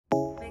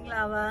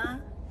လာပါ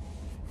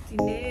ဒီ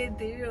နေ့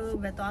တီးတို့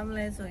ဘယ်သွားမ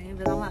လဲဆိုရင်ဘ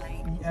ယ်သွားမှာလဲ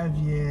EF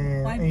ရဲ့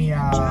အိမ်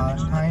ယာ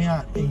ထိုင်းရ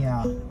အိမ်ယာ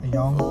အ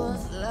ယောင်းနေ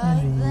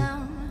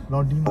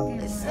လော်ဒီမှာ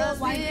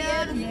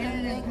YPF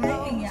ရဲ့ခို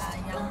င်းအိမ်ယာ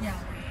အယောင်းပြတ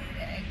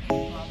ယ်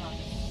သွားပါ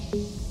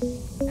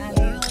အဲ့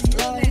လေ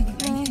တော့လည်းဒီ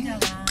ကိစ္စ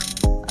က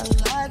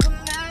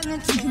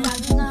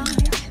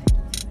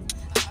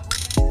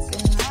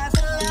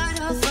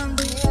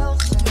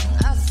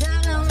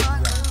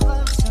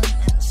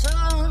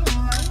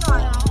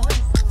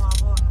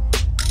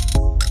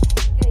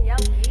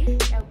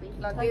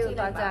เราเที่ยว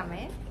ต่อจากไหม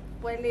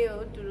ပွဲလေးကို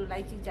တူတူလို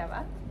က်ကြည့်ကြပါ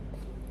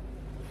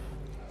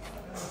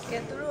ကဲ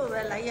သူတို့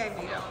ပဲလိုက်ရိုက်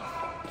ပြီးတော့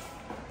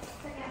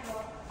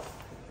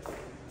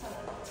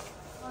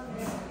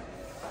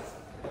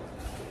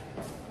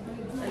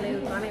အလေး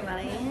ကိုသွားနေပါ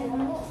လေ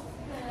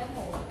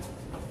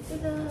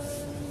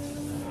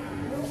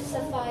စ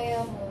ဖိုင်ယာ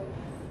မို့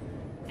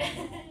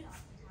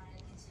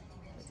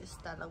ဒီစ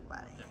တာလောက်ပါ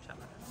လေကျေး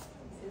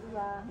ဇူး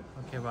ပါโ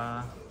อเคပါ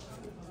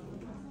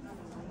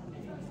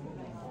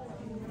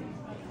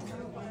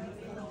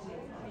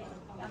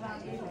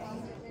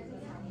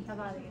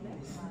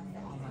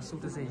စု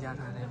တစေရ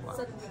ထားတယ်ကွာ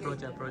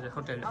project ဟု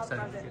တ်တယ်ဆက်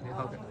ပြီးလေ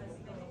ဟုတ်ကဲ့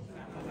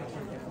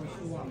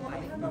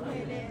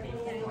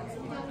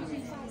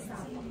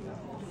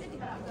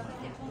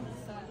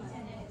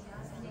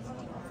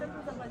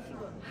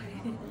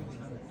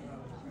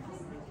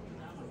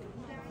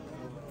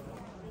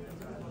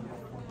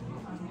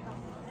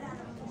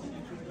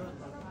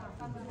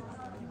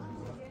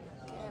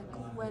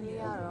ဝယ်လေး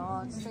ရ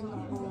တော့စင်ကာ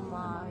ပူ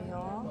မှာ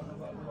ရော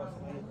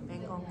ဘ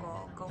န်ကောက်ကော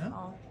ကုန်း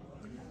အောင်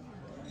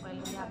ဝယ်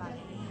လို့ရပါတ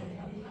ယ်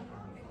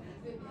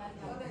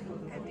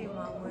အဲ့ဒီ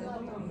မှာဝယ်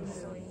လို့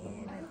ဆိုရင်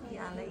လည်းပြ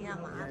လိုက်ရ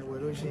မှာဝယ်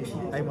လို့ရှိရ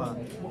င်အဲ့မှာ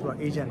သူက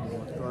agent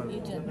ပေါ့သူက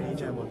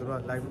agent ပေါ့သူက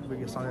live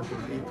ပြီးဆောင်ရွက်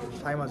ပြီး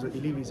ထိုင်းမှာဆို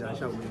elite visa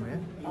ရှောက်ပြီးမယ်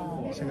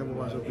စင်ကာပူ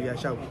မှာဆို PR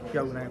ရှောက်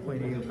ပြောက်နိုင်အခွင့်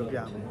အရေးကိုပြမ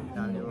ယ်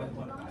ဒါလည်းပေါ့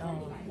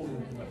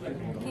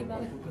ခေပါ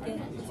ကဲကြ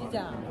ည့်ကြ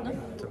အောင်နော်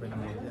这边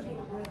没有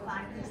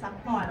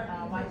support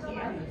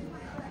YPF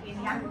in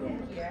Yangon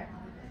here.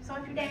 So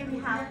today we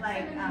have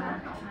like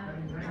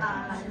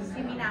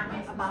seminar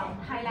about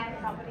Thailand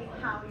property,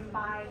 how you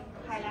buy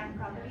Thailand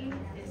property.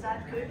 Is that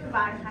good to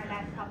buy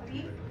Thailand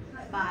property?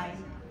 By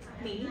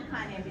me,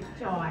 my name is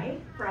Joy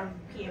from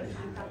PFC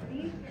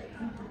Property,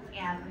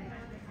 and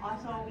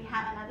also we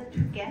have another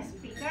two guest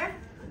speaker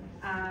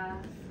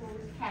who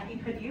can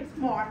introduce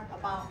more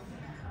about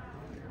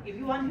if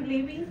you want to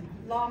live in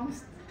long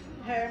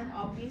term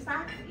of visa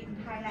in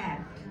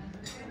Thailand,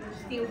 you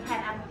still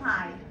can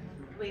apply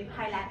with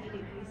Thailand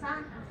elite visa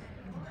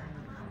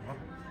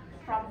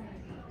from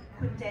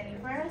Kun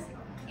Jennifer,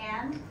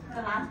 and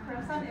the last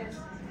person is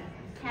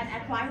can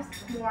advise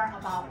more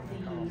about the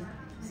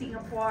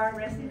Singapore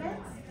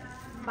residence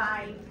by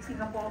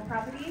Singapore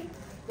property,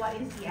 what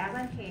is the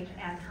advantage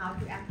and how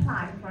to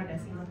apply for the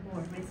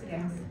Singapore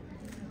residence.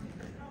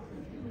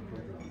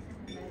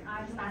 I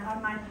start on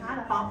my part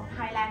about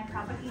Thailand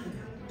property.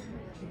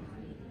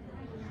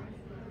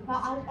 For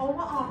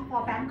overall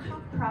for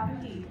Bangkok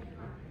property,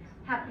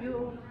 have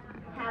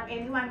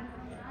anyone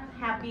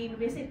have been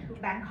visit to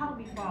Bangkok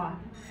before?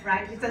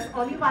 Right, it's just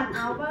only 1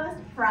 hour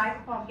flight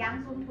from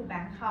Yangon to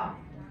Bangkok.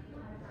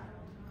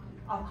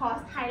 Of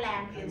course,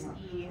 Thailand is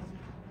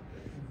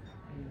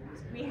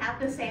we have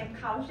the same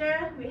culture,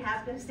 we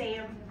have the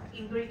same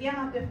ingredient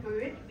of the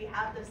food, we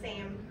have the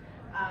same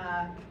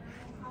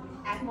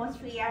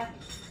atmosphere.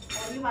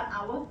 Only 1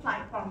 hour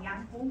flight from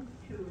Yangon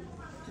to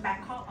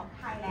Bangkok of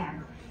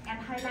Thailand. And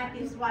Thailand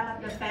is one of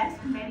the best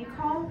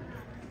medical,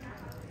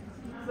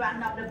 one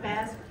of the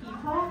best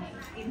people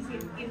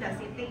in the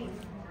city.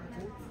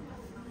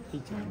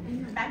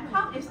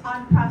 Bangkok is on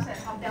process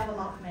of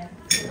development.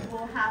 It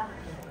will have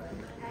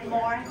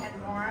more and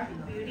more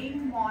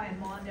building, more and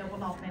more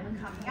development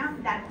coming up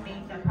that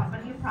make the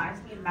property price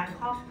in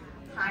Bangkok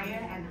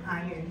higher and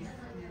higher.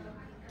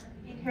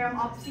 In terms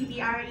of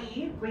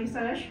CBRE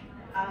research,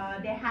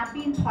 they have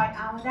been point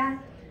out that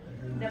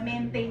the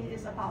main thing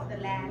is about the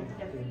land,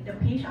 the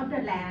piece of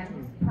the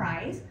land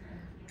price.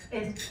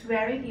 It's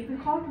very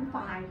difficult to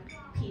find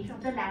piece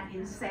of the land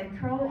in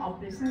central or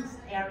business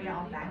area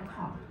of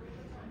Bangkok.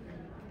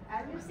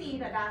 As you see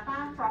the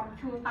data from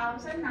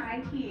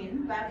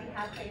 2019, where we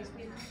have faced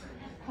with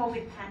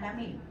COVID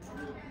pandemic,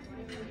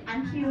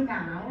 until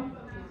now,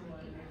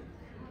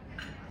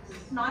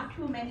 not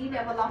too many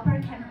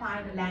developers can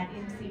find the land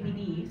in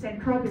CBD,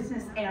 central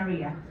business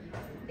area.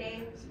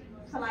 They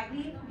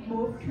slightly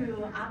move to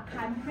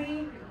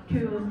upcountry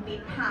to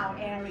mid-town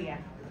area.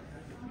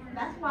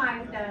 That's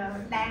why the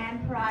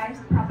land price,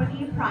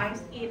 property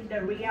price in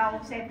the real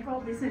central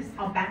business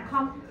of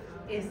Bangkok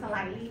is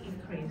slightly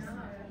increased.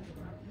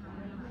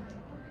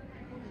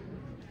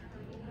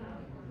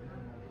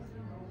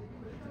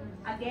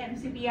 Again,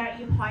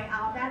 CBRE point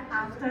out that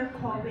after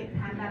COVID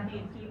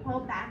pandemic, people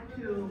back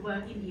to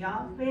work in the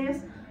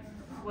office,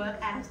 work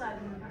as a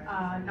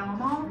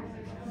normal,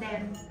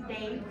 then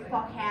they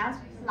forecast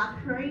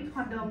luxury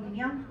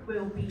condominium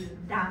will be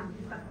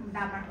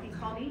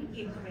dramatically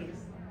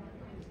increased.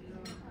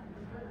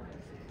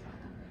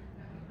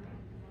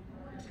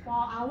 For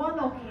our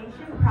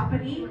location,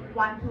 property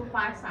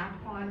 125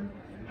 Sathorn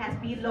has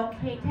been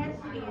located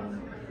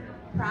in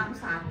Pram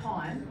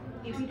Sathorn.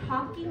 If we're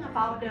talking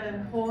about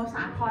the whole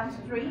Sathorn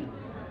street,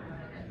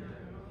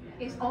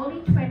 it's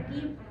only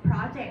 20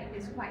 projects,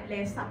 it's quite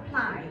less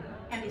supply,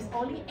 and it's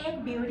only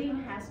 8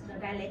 buildings has the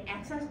direct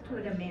access to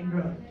the main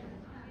road.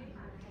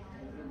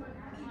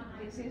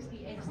 This is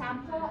the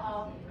example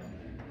of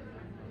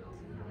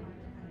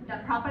the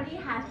property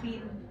has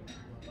been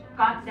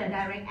got the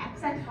direct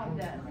access from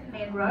the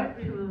main road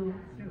to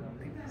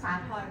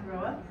Sathorn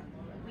Road.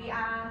 We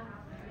are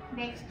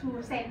next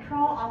to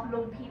Central of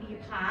Lumpini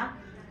Park,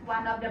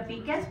 one of the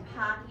biggest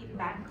park in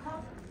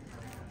Bangkok.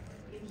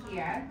 In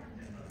here,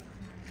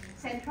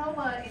 Central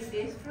World is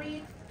this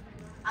street.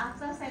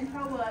 After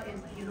Central World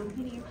is the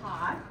Lumpini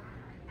Park,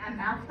 and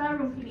after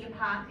Lumpini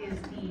Park is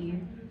the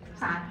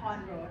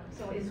Sathorn Road.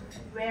 So it's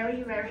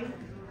very, very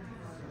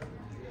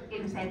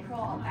in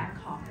central of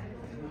Bangkok.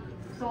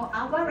 So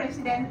our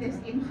residence is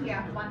in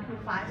here,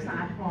 125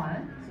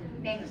 Sathorn,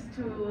 next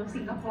to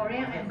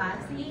Singaporean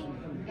embassy,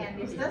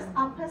 and this is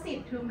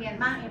opposite to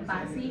Myanmar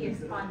embassy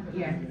is on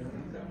here.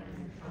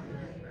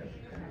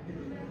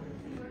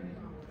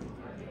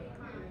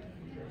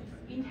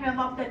 In terms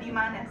of the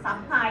demand and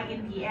supply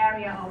in the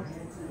area of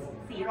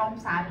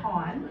Sirom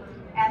Sathorn,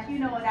 as you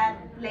know that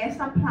less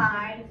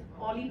supply,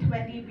 only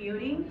 20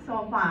 buildings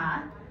so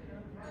far.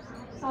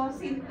 So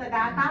since the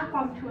data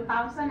from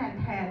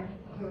 2010,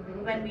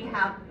 when we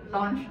have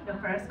launched the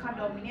first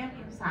condominium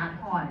in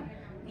Sathorn,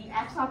 the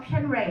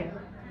absorption rate,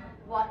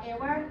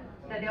 whatever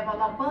the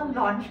developer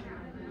launched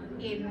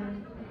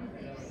in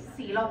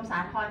Sirom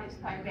Sathorn is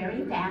quite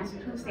very fast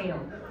to sell.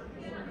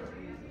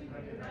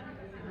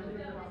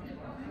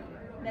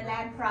 The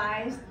land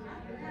price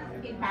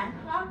in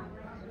Bangkok,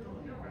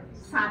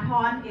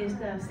 Sathorn is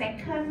the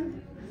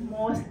second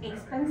most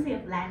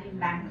expensive land in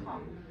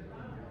Bangkok.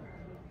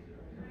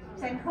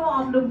 Central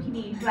of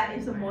Lumpini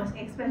is the most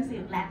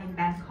expensive land in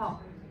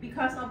Bangkok.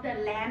 Because of the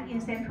land in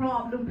central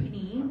of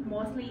Lumpini,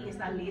 mostly is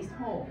a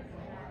leasehold.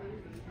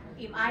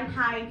 If I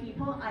Thai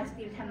people, I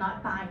still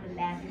cannot buy the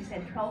land in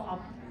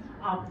central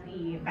of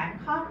the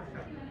Bangkok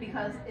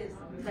because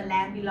the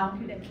land belongs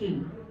to the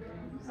king.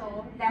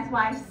 So that's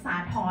why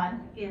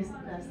Sathorn is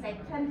the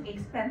second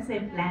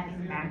expensive land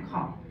in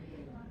Bangkok.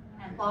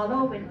 And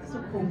follow with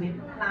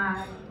Sukhumvit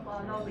line,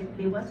 follow with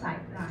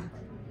Riverside line.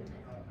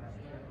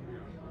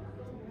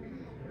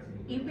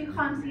 If we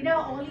consider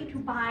only to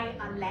buy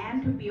a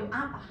land to build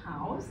up a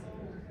house,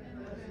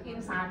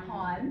 in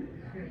Sathorn,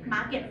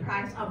 market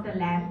price of the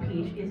land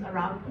piece is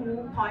around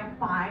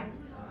 2.5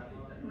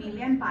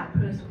 million baht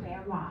per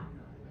square watt.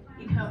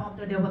 In terms of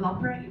the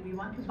developer, if we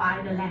want to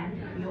buy the land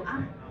to build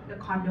up the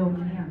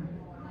condominium.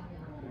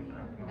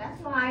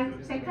 That's why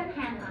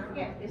second-hand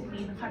market is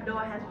mean condo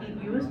has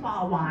been used for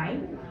a while.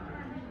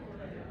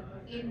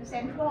 In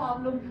central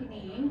of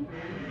Lumpini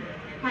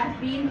has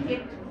been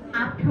hit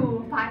up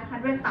to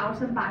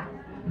 500,000 baht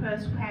per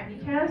square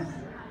meters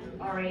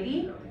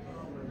already.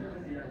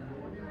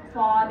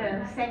 For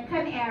the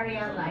second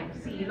area like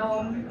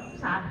Sirom,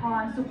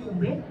 Sathorn,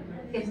 Sukhumvit,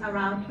 it's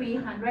around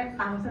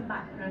 300,000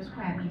 baht per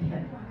square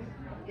meter.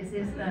 This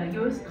is the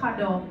used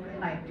condo,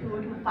 like 2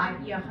 to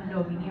 5 year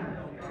condominium.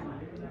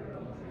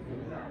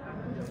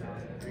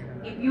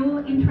 If you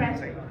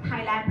interest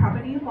Thailand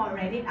property for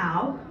rent it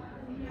out,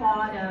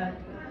 for the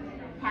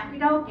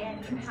capital gain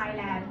in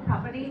Thailand,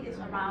 property is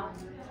around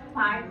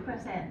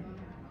 5%.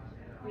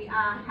 We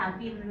have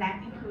been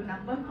ranked into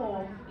number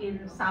 4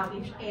 in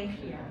Southeast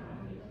Asia.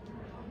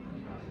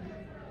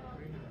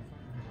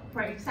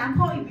 For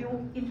example, if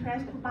you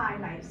interest to buy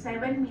like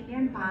 7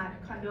 million baht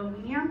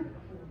condominium,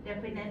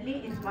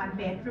 definitely is 1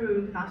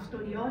 bedroom, not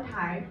studio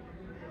type.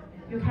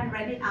 You can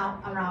rent it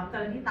out around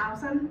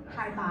 30,000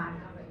 Thai baht,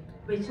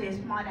 which is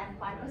more than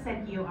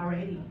 5% yield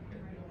already.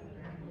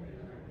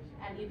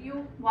 And if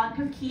you want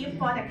to keep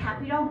for the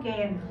capital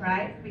gain,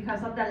 right,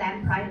 because of the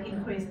land price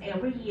increase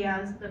every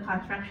year, the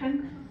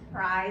construction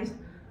price,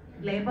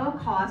 labor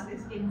cost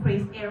is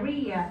increased every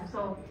year.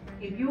 So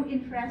if you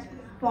interest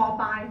for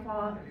buy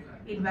for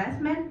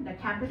investment, the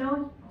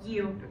capital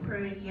yield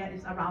per year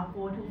is around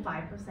 4 to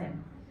 5%.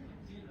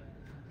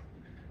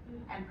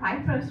 And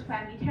price per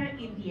square meter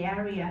in the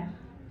area,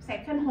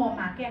 second home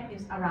market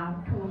is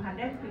around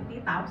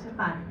 250,000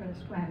 baht per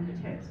square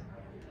meters.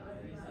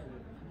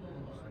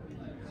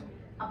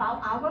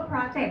 About our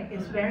project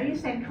is very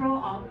central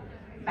of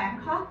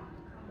Bangkok.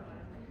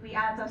 We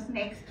are just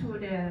next to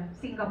the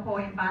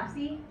Singapore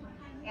embassy,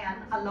 and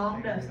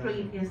along the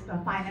street is the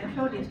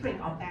financial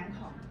district of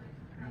Bangkok.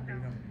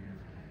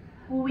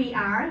 Who we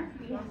are?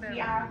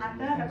 We are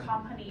under the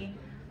company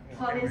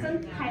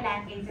Horizon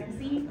Thailand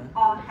Agency,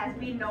 or has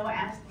been known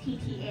as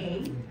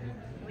TTA.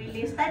 We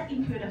listed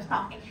into the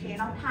stock exchange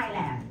of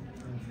Thailand.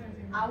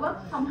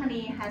 Our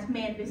company has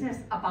made business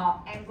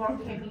about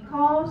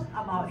agrochemicals,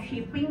 about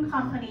shipping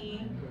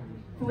company,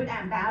 food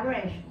and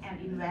beverage, and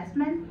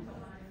investment.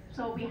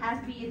 So we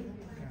have been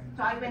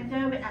joint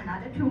venture with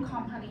another 2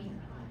 companies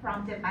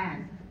from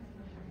Japan.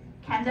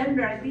 Candle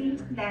Dirty,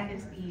 that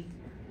is the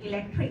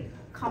electric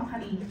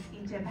company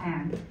in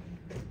Japan,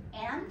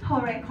 and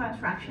Torre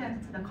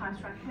Construction, the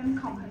construction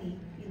company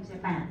in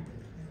Japan.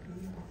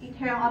 In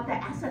terms of the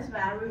asset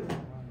value,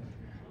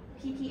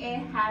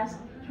 PTA has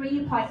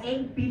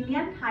 3.8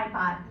 billion Thai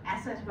baht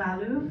asset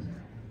value.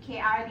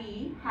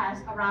 KRD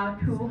has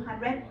around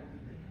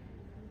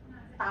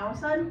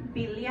 200,000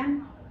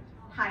 billion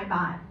Thai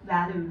baht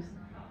values.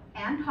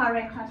 And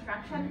Torre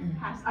Construction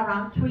has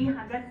around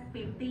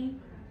 350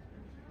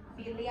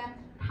 billion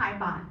Thai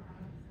baht.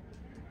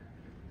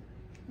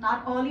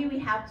 Not only we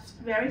have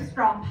very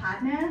strong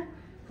partner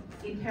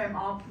in terms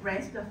of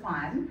raise the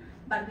fund,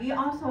 but we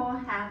also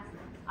have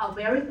a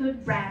very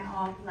good brand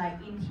of like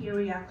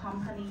interior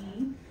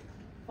company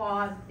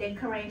for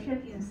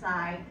decoration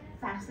inside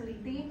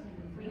facility.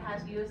 We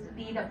have used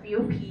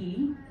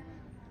DWP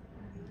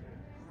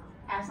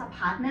as a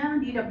partner.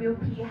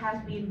 DWP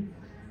has been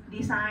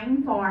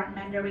designed for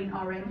Mandarin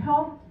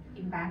Oriental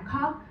in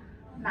Bangkok,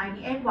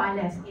 98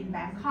 Wireless in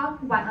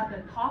Bangkok, one of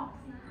the top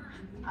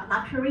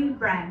luxury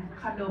brand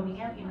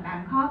condominium in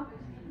Bangkok.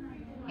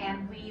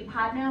 And we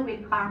partner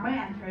with Palmer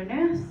and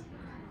Turner's,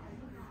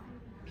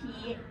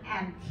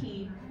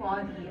 P&T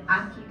for the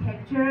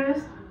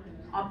architectures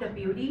of the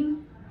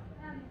building,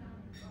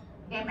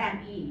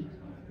 M&E,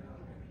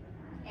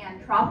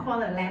 and Trop for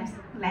the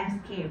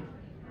landscape.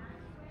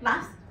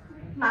 Last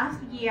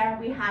year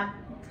we have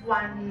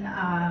won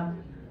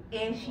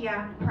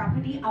Asia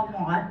Property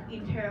Award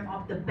in terms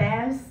of the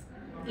best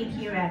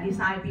interior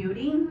design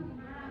building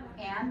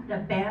and the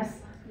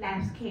best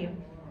landscape.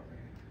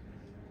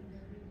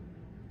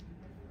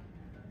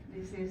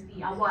 This is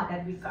the award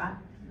that we got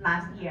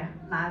last year,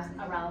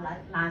 around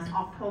last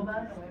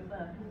October,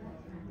 November.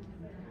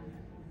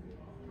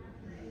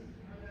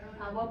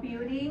 Our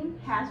building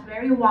has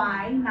very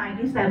wide,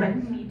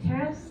 97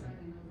 meters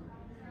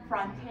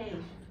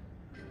frontage.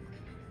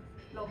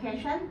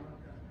 Location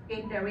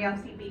in the real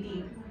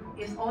CBD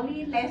is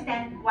only less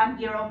than 1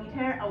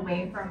 kilometer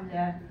away from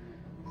the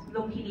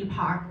Lumpini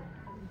Park.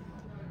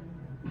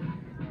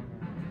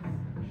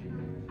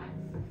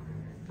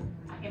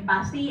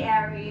 Embassy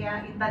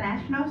area,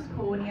 international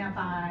school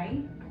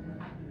nearby.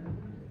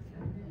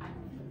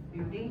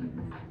 Building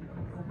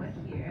over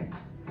here.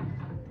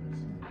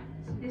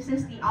 This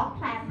is the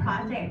off-plan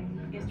project.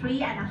 It's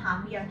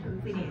 3.5 years to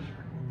finish.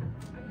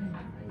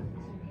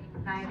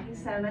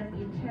 97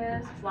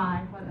 inches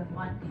wide for the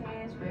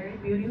frontage, very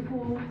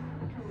beautiful. 2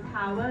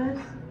 towers,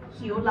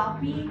 huge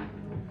lobby,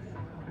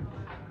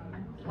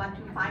 1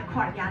 to 5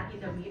 courtyard in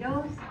the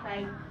middle,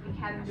 like we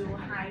can do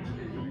high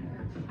tea.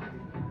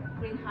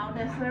 Greenhouse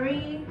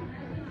nursery,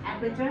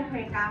 adventure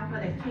playground for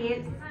the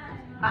kids,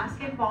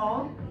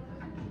 basketball,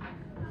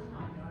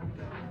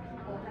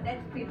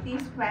 450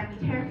 square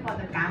meters for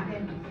the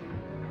garden.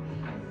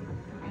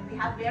 And we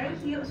have very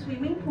huge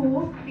swimming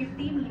pool,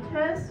 50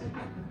 meters.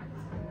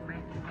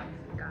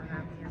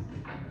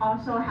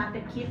 Also have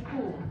the kid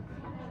pool.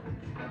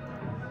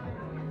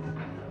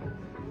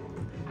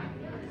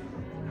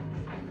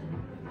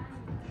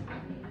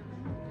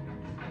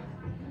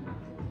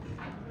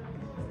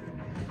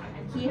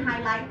 And key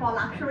highlight for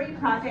luxury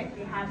project,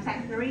 we have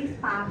sanctuary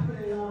spa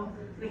pool,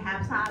 we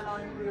have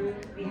salon room,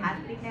 we have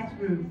fitness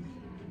room.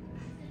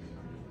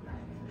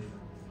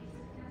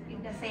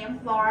 In the same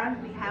floor,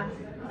 we have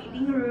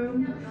meeting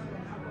room,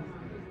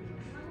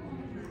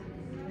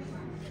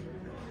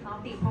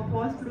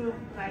 multi-purpose room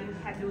where you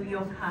can do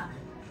yoga,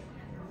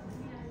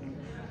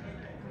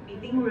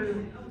 meeting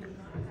room,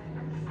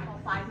 or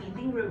 5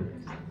 meeting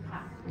rooms.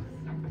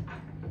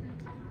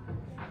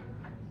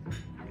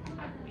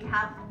 We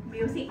have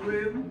music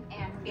room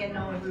and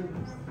piano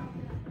rooms.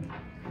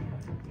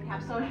 We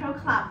have social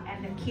club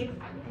and the kids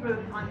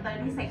room on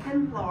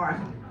 32nd floor.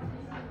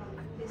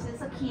 This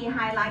is a key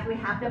highlight. We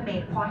have the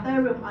maid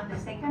porter room on the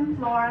 2nd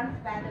floor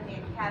where the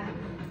maid can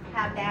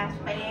have their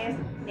space.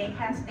 They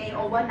can stay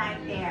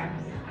overnight there.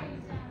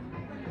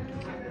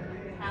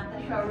 We have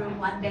the showroom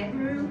 1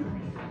 bedroom.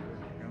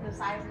 The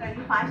size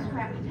 35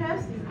 square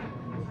meters.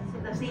 So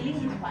the ceiling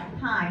is quite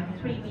high,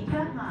 3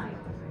 meters high.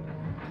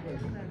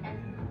 And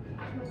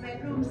 2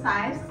 bedroom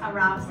size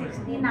around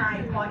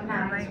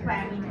 69.9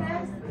 square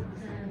meters.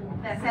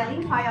 The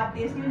selling point of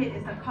this unit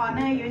is the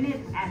corner unit,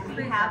 and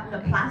we have the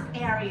plus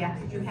area.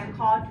 You can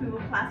call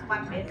 2 plus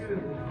 1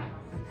 bedroom.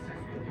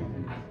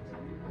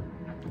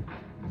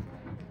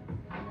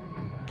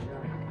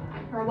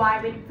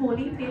 Provide with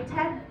fully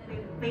fitted,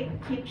 with fit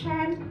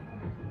kitchen,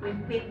 with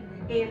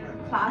fit-in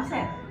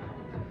closet,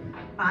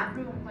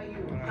 bathroom for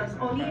you. Because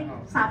only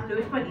some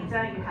loose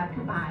furniture you have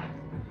to buy.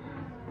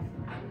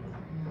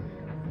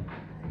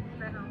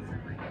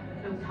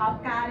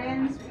 Top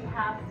gardens, we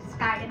have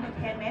Sky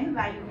Entertainment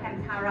where you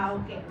can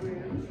karaoke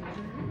rooms.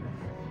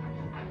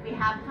 We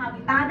have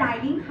Havita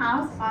Dining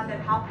House on the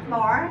top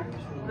floor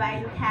where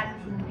you can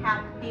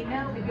have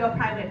dinner with your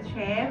private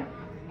chef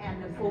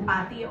and the pool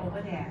party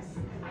over there.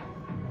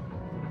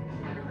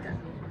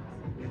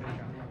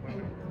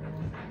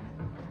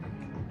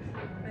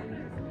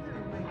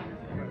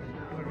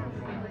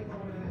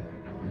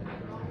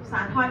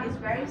 Sathon is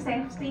very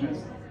safe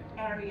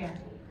area.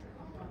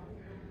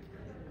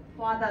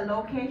 For the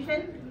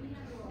location,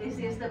 this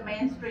is the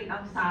main street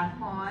of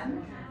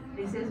Sathorn.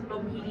 This is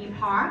Lumpini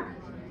Park.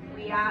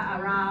 We are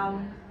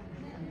around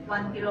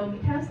 1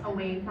 kilometers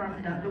away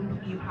from the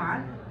Lumpini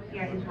Park.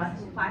 Here is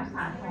 125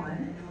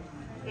 Sathorn.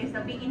 It's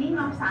the beginning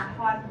of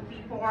Sathorn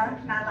before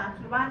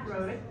Narathiwat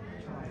Road.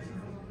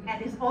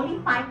 And it's only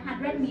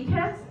 500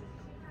 meters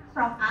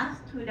from us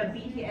to the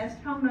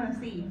BTS Terminal,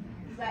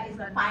 where is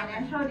the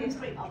financial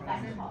district of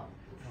Bangkok.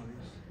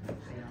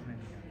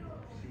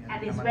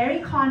 And it's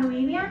very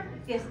convenient.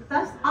 It's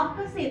just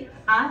opposite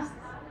us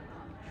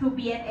to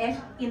B&H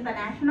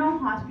International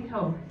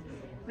Hospital.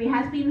 We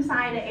have been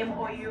signed the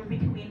MOU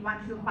between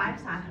 125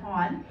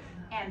 Sathorn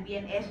and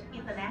B&H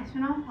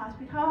International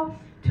Hospital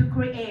to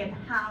create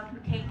how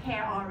to take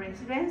care of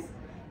residents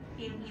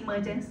in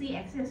emergency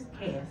access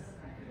case.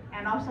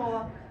 And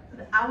also,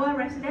 our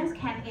residents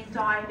can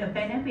enjoy the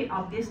benefit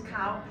of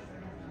discount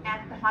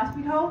at the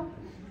hospital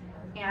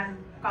and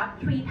got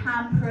 3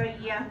 times per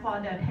year for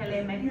the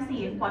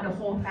telemedicine for the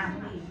whole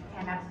family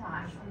can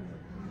apply.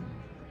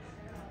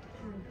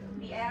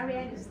 The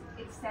area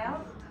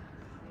itself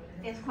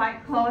is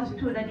quite close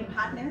to the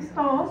department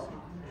stores.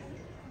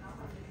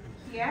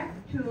 Here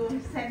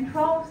to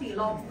Central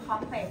Silom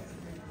Complex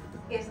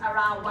is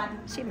around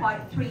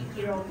 1.3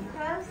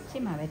 kilometers,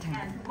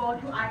 and to go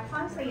to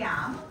Icon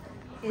Siam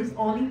is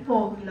only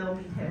 4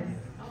 kilometers.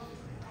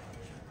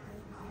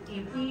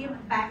 If we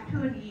back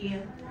to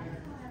the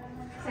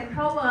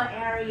Central World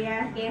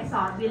area,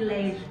 Gason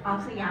village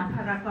of Siam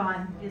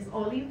Paragon is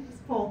only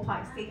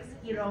 4.6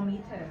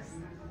 kilometers.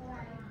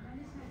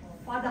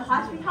 For the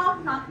hospital,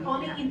 not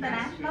only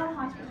International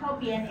Hospital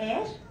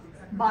B&H,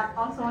 but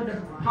also the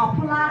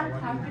popular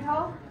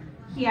hospital,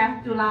 here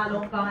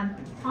Chulalongkorn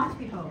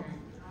Hospital,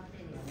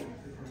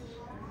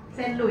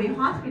 St. Louis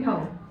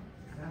Hospital,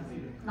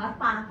 not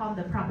far from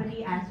the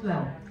property as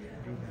well.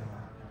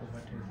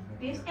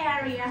 This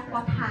area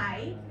for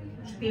Thai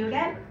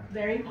students,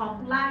 very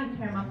popular in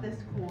terms of the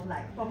school.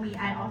 Like for me,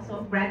 I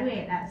also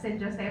graduate at St.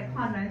 Joseph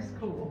Convent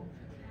School,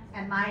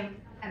 and my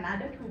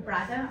another 2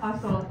 brothers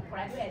also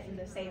graduate in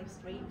the same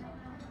street.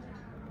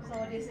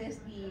 So this is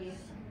the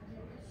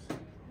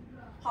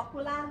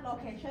popular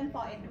location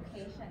for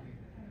education.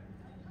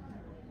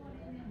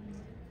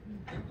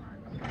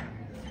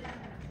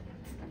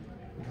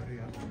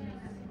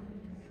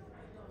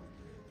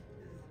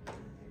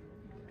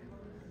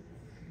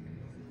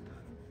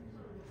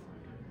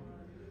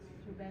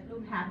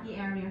 Two-bedroom have the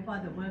area for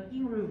the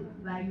working room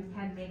where you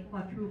can make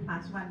for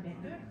 2+1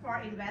 bedroom. Good for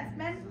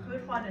investment,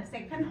 good for the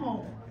second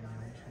home.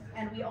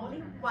 And we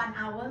only 1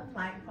 hour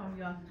flight from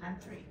your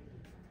country.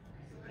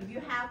 If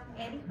you have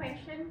any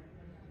question,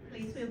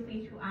 please feel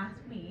free to ask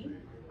me.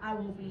 I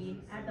will be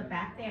at the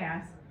back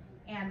there.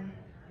 And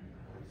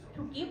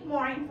to give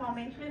more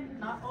information,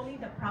 not only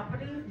the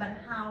property, but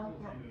how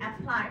to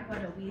apply for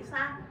the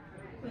visa,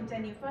 Queen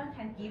Jennifer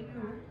can give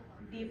you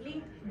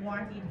deeply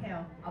more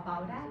detail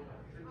about that.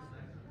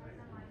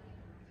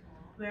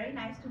 Very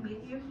nice to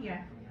meet you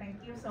here.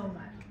 Thank you so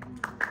much.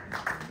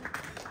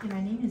 Okay,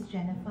 my name is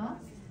Jennifer.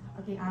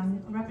 Okay,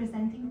 I'm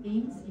representing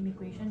AIMS,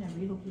 Immigration and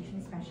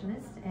Relocation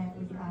Specialist, and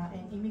we are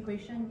an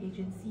immigration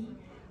agency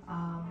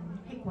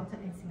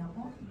headquartered in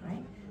Singapore,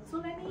 right? So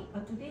let me,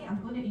 today I'm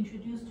going to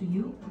introduce to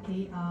you,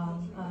 okay,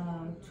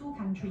 2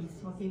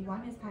 countries, okay,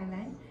 one is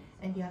Thailand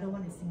and the other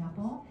one is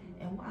Singapore,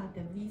 and what are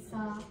the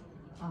visa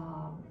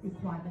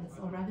requirements,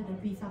 or rather the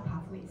visa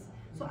pathways.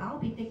 So I'll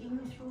be taking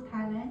you through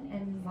Thailand,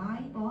 and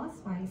my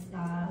boss, my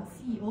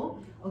CEO,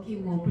 okay,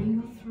 will bring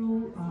you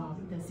through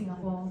the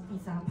Singapore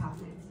visa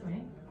pathways,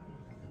 right?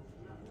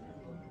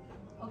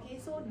 Okay,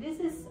 so this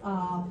is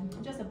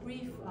just a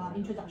brief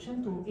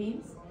introduction to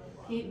AIMS.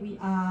 Okay, we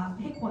are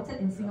headquartered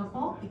in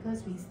Singapore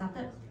because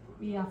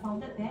we are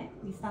founded there.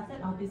 We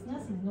started our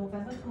business in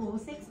November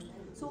 2006.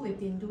 So we've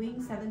been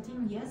doing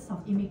 17 years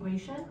of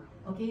immigration.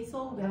 Okay,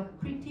 so we're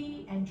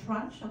pretty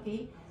entrenched,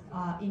 okay,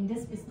 in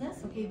this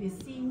business. Okay,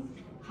 we've seen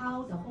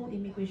how the whole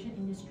immigration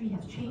industry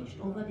has changed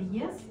over the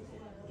years.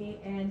 Okay,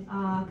 and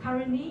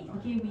currently,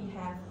 okay, we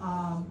have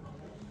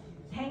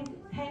 10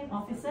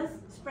 offices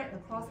spread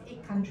across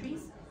 8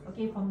 countries,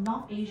 okay, from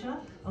North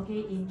Asia, okay,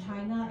 in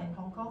China and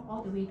Hong Kong,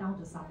 all the way down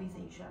to Southeast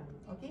Asia,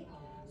 okay.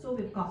 So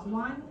we've got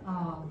our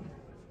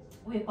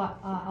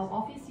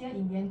office here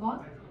in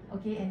Yangon,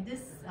 okay, and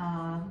this,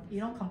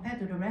 compared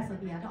to the rest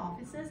of the other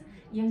offices,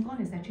 Yangon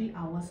is actually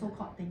our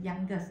so-called the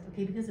youngest,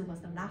 okay, because it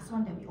was the last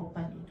one that we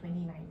opened in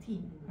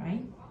 2019,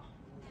 right?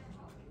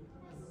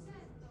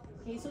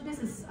 Okay, so this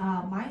is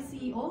my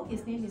CEO.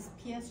 His name is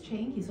Piers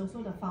Cheng. He's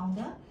also the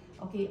founder,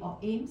 okay, of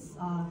AIMS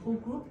Full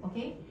Group,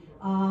 okay.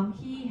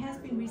 He has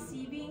been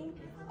receiving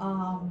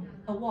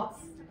awards,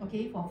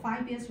 okay, for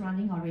 5 years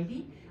running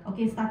already,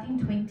 okay, starting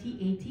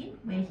 2018,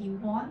 where he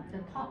won the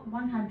top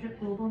 100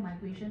 global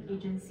migration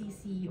agency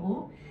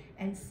CEO,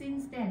 and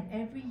since then,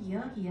 every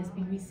year he has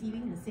been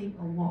receiving the same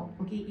award,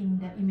 okay, in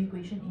the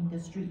immigration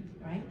industry,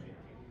 right?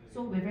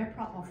 So we're very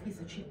proud of his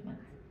achievement.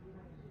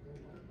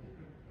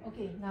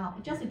 Okay, now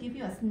just to give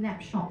you a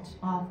snapshot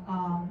of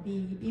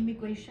the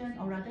immigration,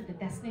 or rather the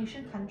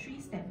destination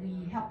countries that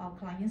we help our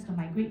clients to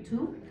migrate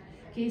to.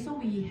 Okay, so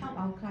we help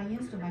our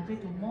clients to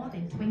migrate to more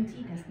than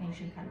 20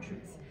 destination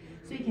countries.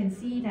 So you can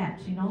see that,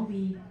 you know,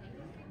 we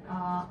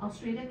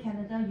Australia,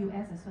 Canada,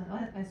 US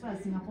as well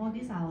as Singapore,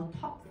 these are our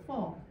top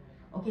 4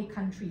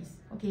 countries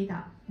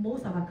that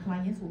most of our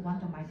clients would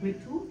want to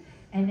migrate to.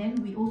 And then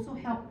we also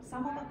help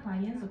some of our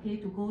clients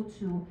to go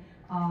to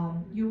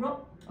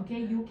Europe,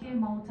 UK,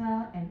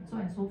 Malta, and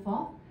so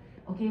forth.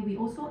 We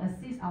also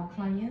assist our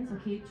clients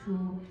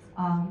to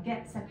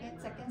get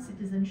second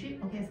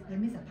citizenship, that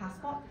means a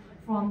passport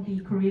from the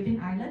Caribbean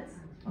islands,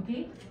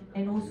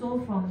 and also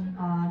from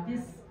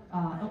this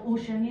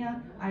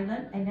Oceania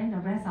island, and then the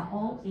rest are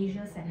all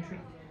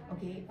Asia-centric,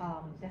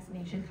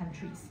 destination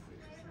countries.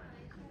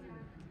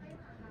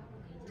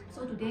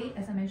 So today,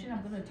 as I mentioned,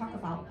 I'm going to talk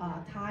about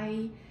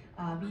Thai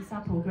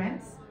visa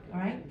programs. All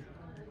right.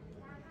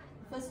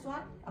 First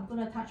one I'm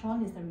going to touch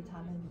on is the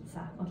retirement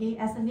visa.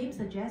 As the name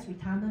suggests,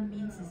 retirement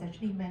means it's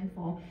actually meant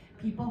for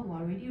people who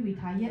are already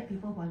retired,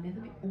 people who are a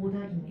little bit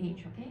older in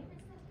age.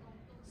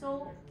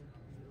 So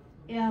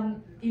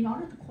in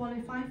order to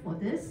qualify for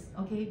this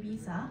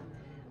visa,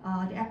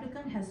 the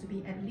applicant has to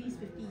be at least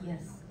 50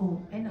 years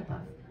old and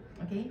above.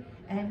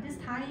 And this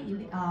Thai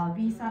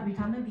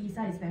retirement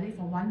visa is valid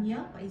for 1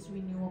 year, but it's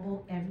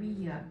renewable every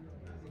year.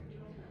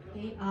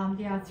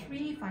 There are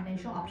 3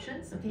 financial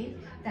options that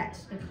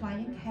the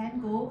client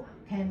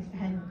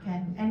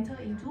can enter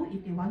into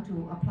if they want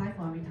to apply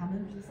for a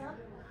retirement visa.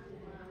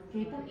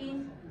 Put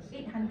in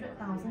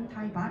 800,000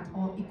 Thai baht,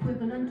 or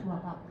equivalent to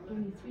about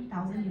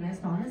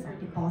 $23,000 of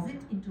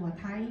deposit into a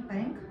Thai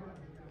bank,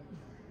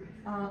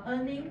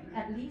 earning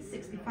at least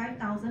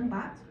 65,000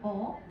 baht,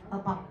 or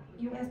about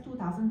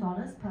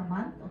 $2,000 per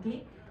month.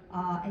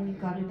 And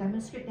you've got to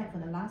demonstrate that for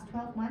the last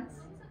 12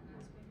 months,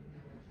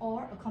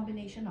 or a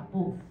combination of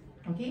both.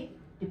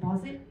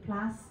 Deposit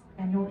plus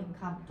annual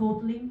income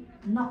totaling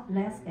not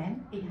less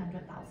than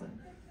 800,000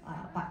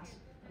 baht.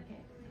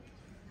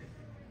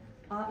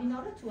 In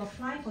order to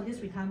apply for this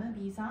retirement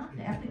visa,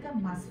 the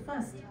applicant must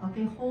first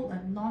hold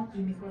a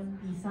non-immigrant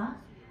visa,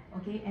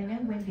 and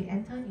then when they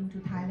enter into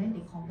Thailand,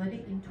 they convert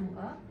it into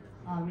a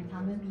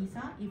retirement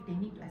visa if they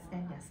need to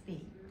extend their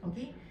stay.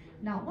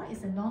 Now, what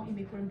is a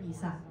non-immigrant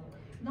visa?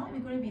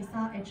 Non-immigrant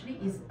visa actually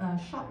is a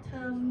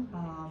short-term,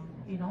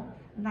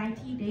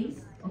 90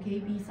 days,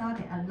 visa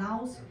that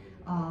allows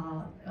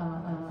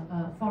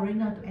a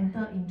foreigner to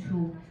enter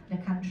into the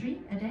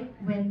country, and then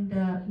when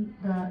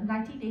the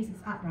 90 days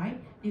is up, right,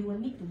 they will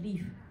need to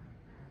leave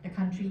the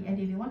country, and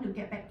if they want to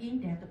get back in,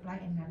 they have to apply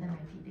another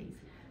 90 days.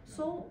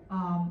 So,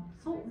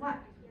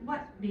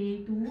 what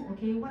they do,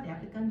 what the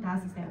applicant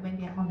does is that when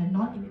they are on a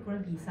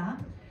non-immigrant visa,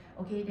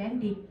 then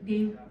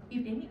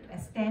if they need to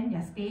extend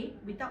their stay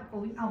without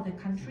going out of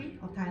the country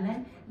of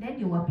Thailand, then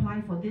they will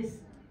apply for this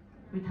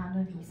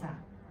retirement visa.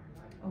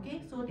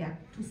 So there are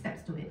 2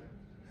 steps to it.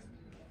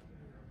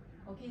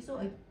 So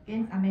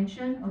again, I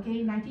mentioned,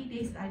 90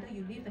 days, either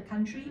you leave the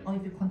country or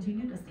if you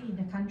continue to stay in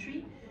the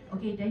country,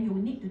 then you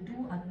will need to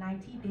do a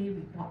 90-day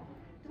report.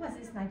 What is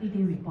this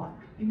 90-day report?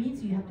 It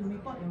means you have to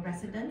report your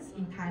residence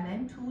in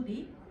Thailand to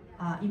the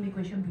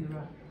Immigration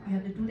Bureau. You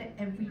have to do that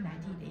every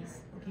 90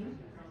 days,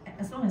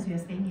 as long as you are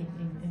staying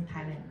in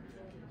Thailand.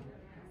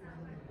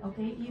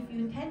 If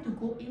you intend to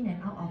go in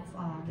and out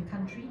of the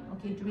country,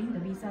 during the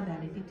visa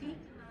validity,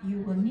 you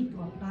will need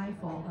to apply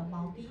for a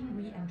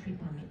multi-re-entry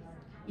permit.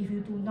 If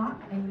you do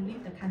not and you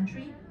leave the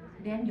country,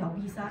 then your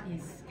visa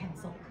is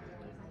cancelled.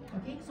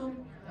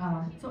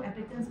 So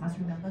applicants must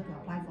remember to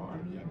apply for a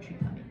re-entry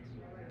permit.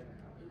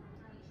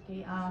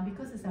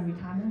 Because it's a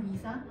retirement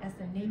visa, as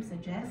the name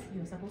suggests,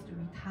 you're supposed to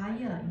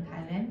retire in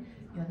Thailand.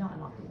 You're not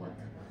allowed to work.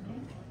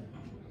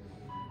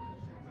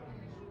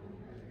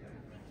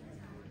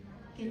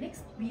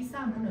 Next visa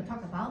I'm going to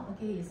talk about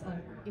is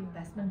an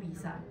investment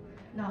visa.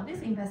 Now,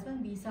 this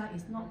investment visa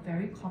is not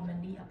very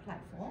commonly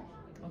applied for,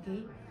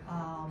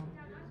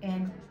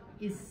 and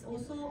it's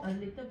also a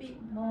little bit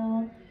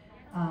more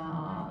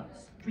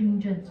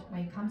stringent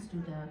when it comes to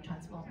the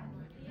transfer of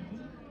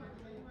money.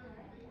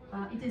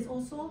 It is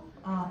also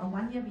a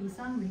 1-year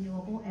visa,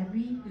 renewable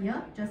every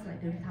year, just like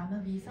the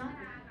retirement visa.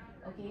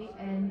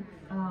 And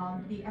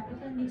the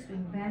applicant needs to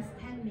invest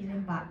 10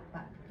 million baht,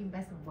 but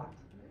invest in what?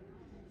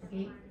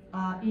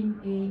 In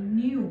a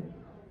new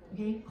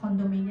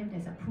condominium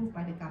that's approved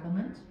by the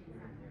government,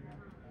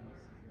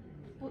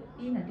 put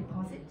in a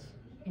deposit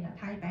in a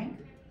Thai bank,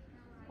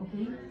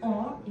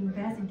 or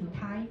invest into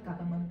Thai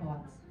government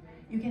bonds.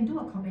 You can do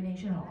a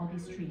combination of all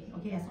these 3,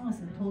 as long as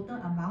the total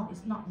amount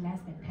is not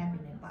less than 10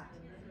 million baht.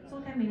 So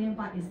 10 million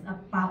baht is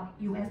about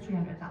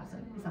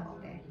 $300,000. It's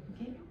about there.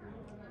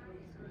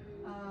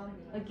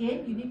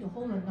 Again, you need to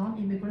hold a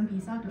non-immigrant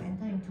visa to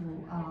enter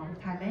into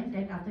Thailand.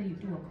 Then after you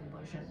do a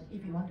conversion,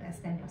 if you want to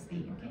extend your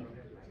stay.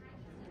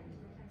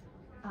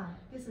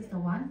 This is the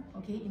one.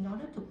 In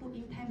order to put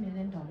in $10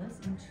 million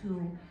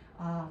into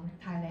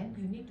Thailand,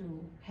 you need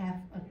to have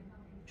a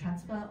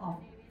transfer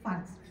of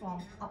funds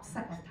from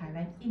outside of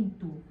Thailand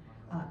into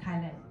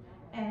Thailand.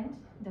 and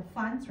the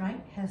funds,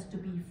 right, has to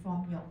be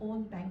from your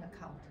own bank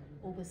account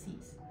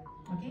overseas.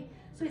 Okay,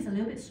 so it's a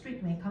little bit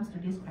strict when it comes to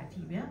this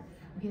criteria.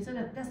 Okay, so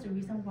that's the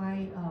reason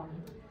why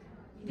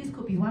this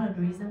could be one of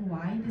the reasons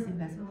why this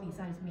investment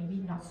visa is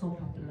maybe not so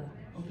popular,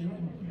 okay,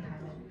 in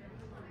Thailand.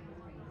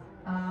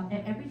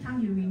 And every time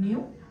you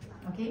renew,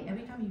 okay,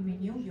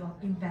 your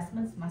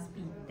investments must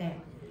be there.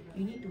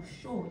 You need to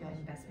show your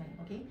investment,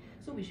 okay?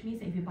 So which means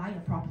that if you buy a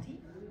property,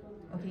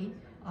 okay,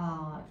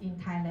 in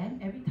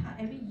Thailand,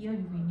 every year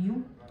you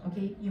renew,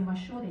 okay, you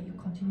must show that you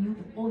continue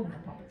to own the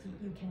property.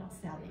 You cannot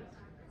sell it.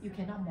 You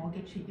cannot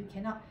mortgage it. You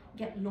cannot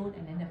get loan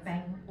and then the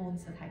bank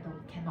owns the title.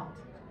 You cannot,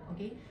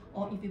 okay?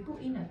 Or if you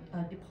put in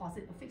a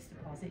deposit, a fixed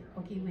deposit,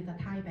 okay, with a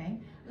Thai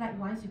bank,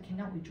 likewise you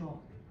cannot withdraw.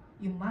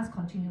 You must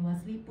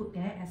continuously put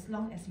there as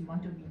long as you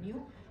want to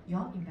renew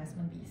your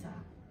investment visa.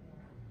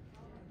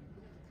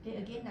 Okay,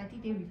 again,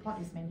 90-day report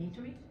is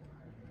mandatory.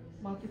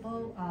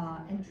 Multiple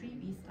entry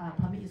visa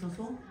permit is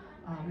also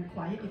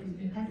required if you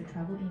intend to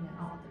travel in and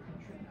out of the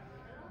country.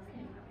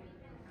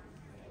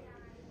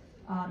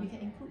 You can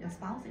include your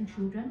spouse and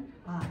children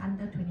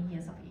under 20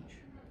 years of age.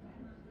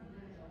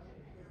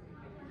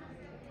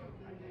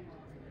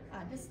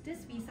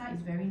 This visa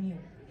is very new.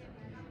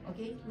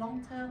 Okay,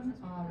 long-term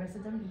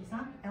resident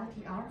visa,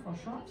 LTR for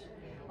short.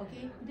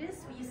 Okay,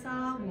 this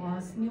visa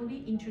was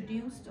newly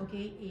introduced,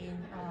 okay, in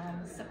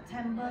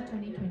September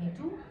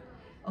 2022.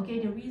 Okay,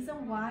 the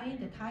reason why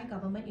the Thai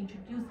government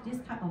introduced this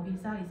type of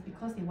visa is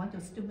because they want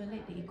to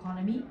stimulate the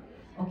economy,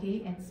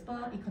 okay, and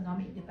spur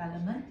economic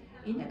development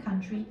in the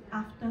country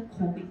after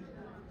COVID.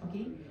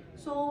 Okay,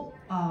 so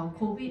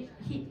COVID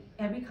hit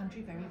every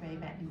country very, very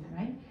badly,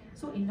 right?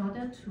 So in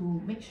order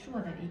to make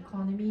sure that the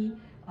economy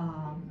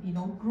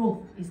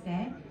growth is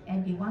there,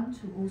 and they want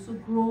to also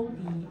grow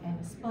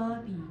and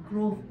spur the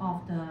growth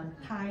of the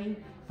Thai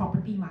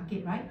property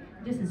market, right?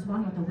 This is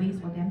one of the ways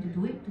for them to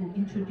do it, to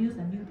introduce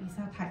a new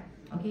visa type,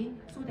 okay,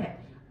 so that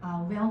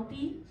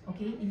wealthy,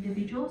 okay,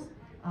 individuals,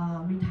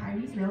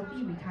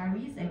 wealthy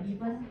retirees, and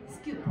even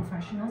skilled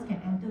professionals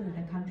can enter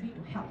the country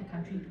to help the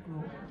country to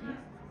grow. Okay?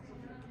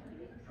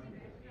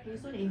 Okay,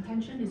 so the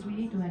intention is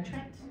really to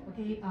attract,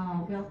 okay,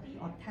 wealthy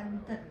or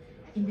talented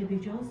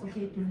individuals,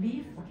 okay, to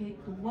live, okay,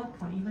 to work,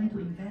 or even to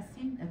invest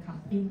in the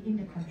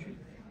country.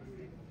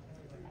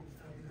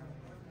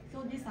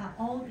 So these are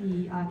all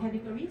the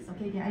categories.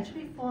 Okay, there are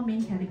actually 4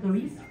 main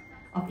categories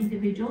of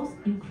individuals,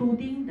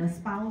 including the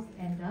spouse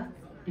and the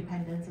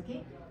dependents.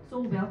 Okay,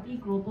 so wealthy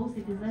global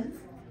citizens,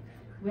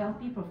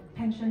 wealthy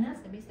pensioners,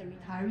 that means the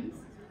retirees.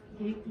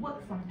 Okay,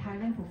 work from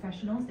Thailand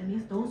professionals, that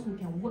means those who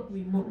can work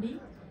remotely,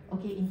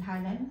 okay, in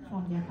Thailand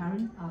from their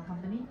current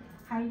company.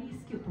 Highly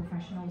skilled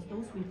professionals,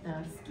 those with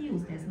the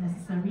skills that's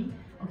necessary,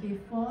 okay,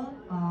 for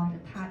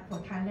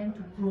Thailand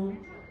to grow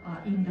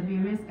in the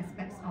various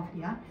aspects of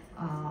their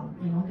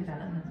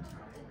development.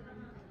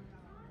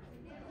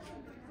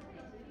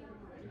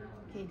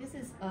 Okay, this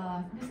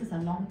is a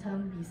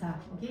long-term visa.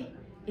 Okay,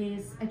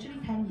 it's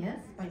actually 10 years,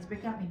 but it's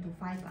broken up into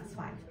 5 plus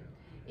 5.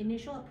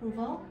 Initial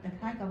approval, the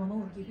Thai government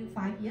will give you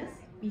 5 years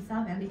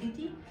visa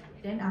validity.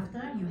 Then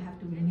after, you have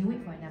to renew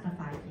it for another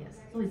 5 years.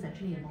 So it's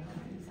actually a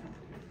long-term visa.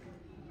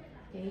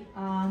 Okay,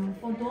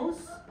 for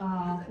those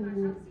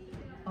who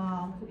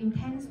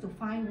intends to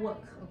find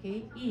work,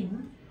 okay,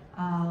 in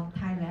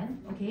Thailand,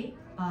 okay,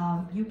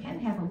 you can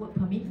have a work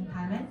permit in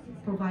Thailand,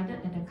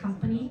 provided that the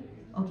company,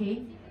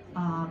 okay,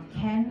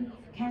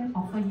 can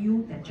offer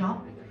you the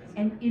job,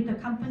 and if the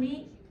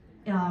company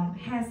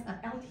has a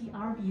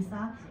LTR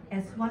visa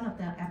as one of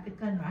the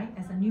applicant, right,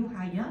 as a new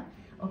hire,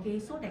 okay,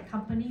 so that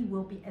company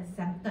will be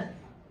exempted,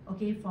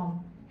 okay,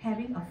 from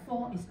having a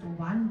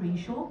 4:1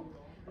 ratio.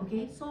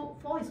 Okay, so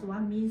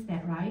 4:1 means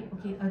that, right,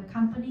 okay, a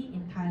company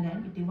in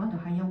Thailand, if they want to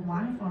hire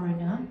 1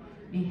 foreigner,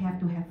 they have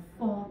to have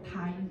 4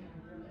 Thai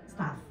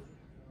staff.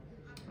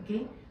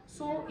 Okay,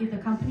 so if the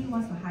company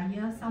wants to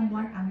hire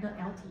someone under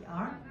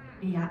LTR,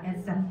 they are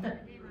exempted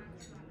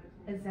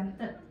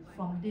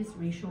from this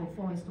ratio of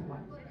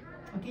 4:1.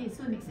 Okay,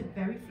 so it makes it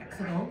very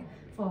flexible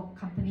for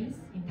companies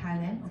in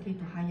Thailand, okay,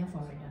 to hire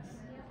foreigners.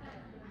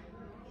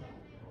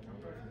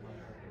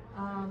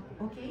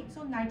 Okay,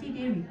 so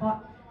 90-day report.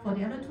 For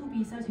the other 2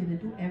 visas, you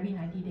have to do every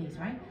 90 days,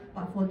 right?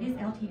 But for this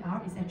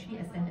LTR, it's actually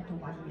extended to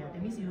 1 year.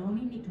 That means you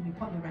only need to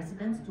report your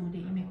residence to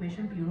the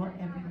Immigration Bureau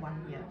every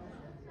 1 year.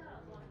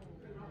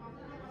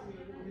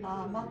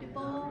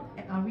 Multiple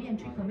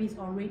re-entry permits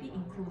already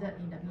included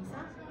in the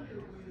visa.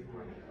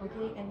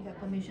 Okay, and you have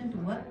permission to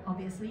work,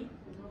 obviously.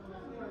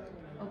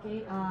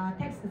 Okay,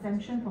 tax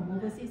exemption from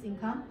overseas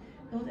income.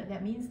 Know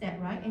that means that,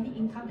 right, any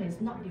income that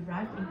is not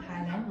derived in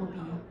Thailand will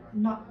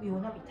not be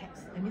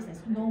taxed. That means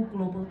there's no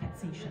global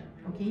taxation,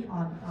 okay,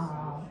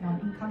 on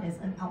income that's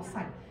earned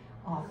outside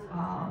of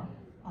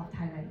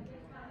Thailand.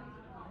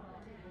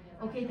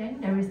 Okay,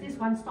 then there is this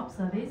one-stop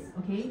service,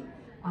 okay,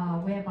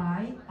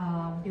 whereby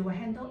they will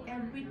handle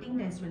everything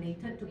that's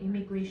related to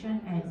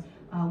immigration and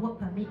work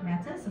permit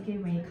matters, okay,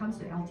 when it comes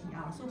to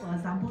LTR. So for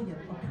example,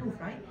 you're approved,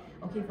 right,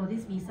 Okay, for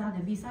this visa,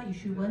 the visa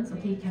issuance,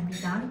 okay, can be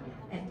done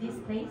at this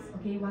place,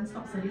 okay,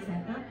 one-stop service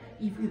center.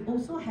 If you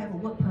also have a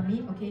work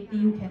permit, okay,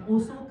 you can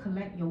also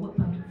collect your work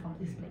permit from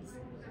this place.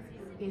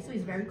 Okay, so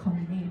it's very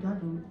convenient. You don't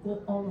have to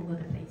go all over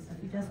the place.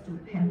 You just to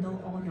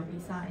handle all your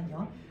visa and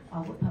your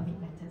work permit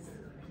matters.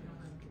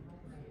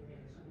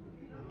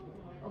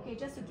 Okay,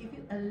 just to give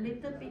you a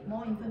little bit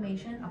more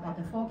information about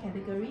the 4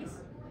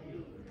 categories.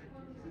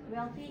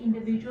 Wealthy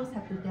individuals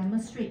have to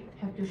demonstrate,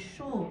 have to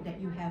show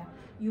that you have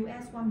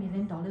US $1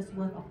 million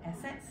worth of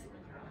assets.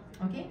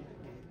 Okay?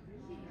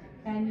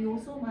 And you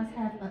also must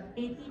have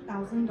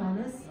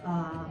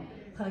 $80,000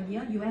 per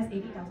year, US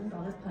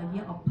 $80,000 per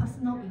year of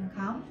personal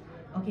income,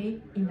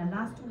 okay, in the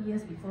last 2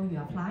 years before you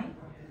apply.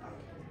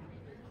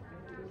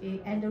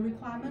 Okay, and the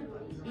requirement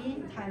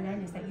in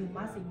Thailand is that you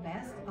must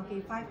invest,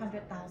 okay,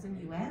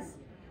 500,000 US,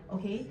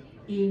 okay,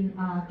 in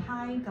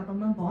Thai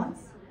government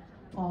bonds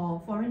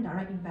or foreign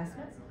direct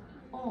investments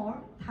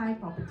or Thai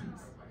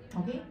properties.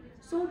 Okay,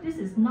 so this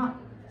is not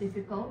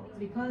difficult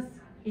because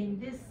in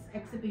this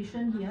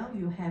exhibition here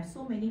you have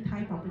so many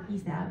Thai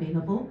properties that are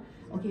available,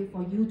 okay,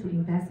 for you to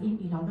invest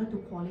in order to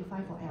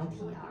qualify for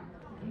LTR.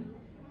 Okay.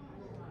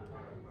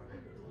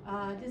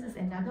 This is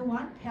another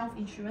one. Health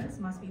insurance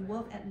must be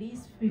worth at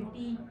least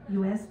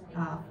US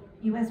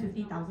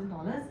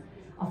 $50,000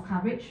 of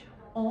coverage,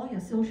 or your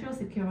social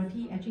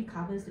security actually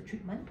covers the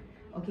treatment,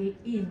 okay,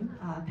 in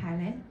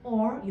Thailand,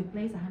 or you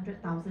place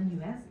 100,000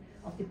 US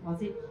of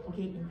deposit,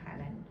 okay, in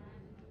Thailand.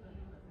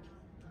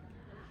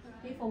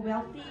 Okay, for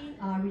wealthy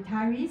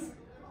retirees,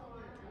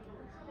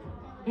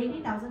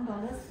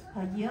 $80,000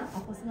 per year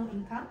of personal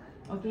income,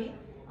 okay,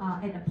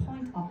 at the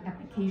point of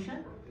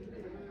application.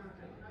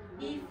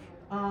 If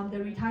the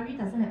retiree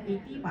doesn't have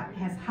 80 but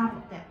has half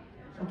of that,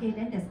 okay,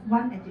 then there's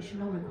one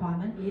additional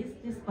requirement is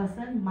this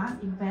person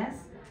must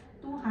invest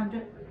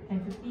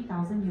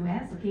 250,000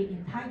 US, okay,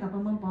 in Thai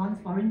government bonds,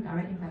 foreign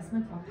direct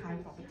investment, or Thai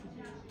property.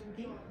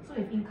 Okay, so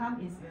if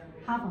income is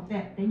half of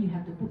that, then you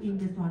have to put in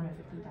this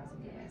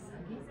 250,000 US.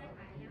 Okay.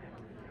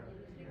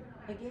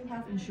 Again,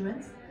 health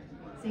insurance,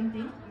 same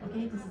thing.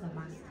 Okay, this is a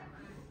must.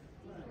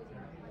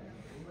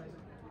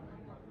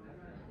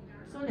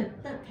 So the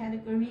third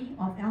category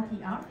of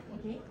LTR,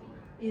 okay,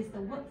 is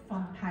the work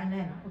from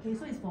Thailand. Okay,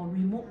 so it's for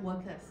remote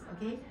workers,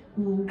 okay,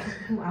 who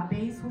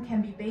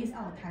can be based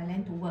out of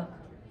Thailand to work.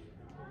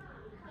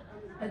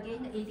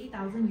 Again, the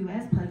 80,000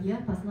 US per year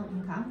personal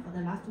income for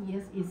the last 2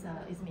 years is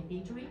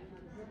mandatory.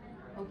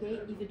 Okay,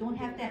 if you don't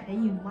have that,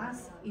 then you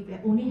must, if you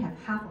only have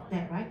half of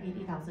that, right,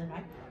 80,000,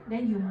 right,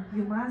 then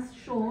you must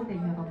show that you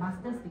have a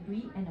master's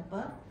degree and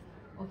above,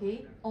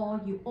 okay, or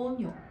you own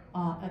your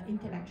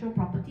intellectual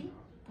property,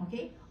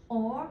 okay,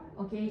 or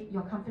okay,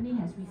 your company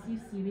has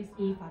received Series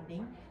A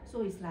funding,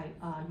 so it's like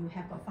you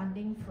have got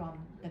funding from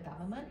the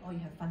government or you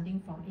have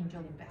funding from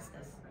angel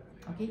investors,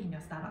 okay, in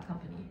your startup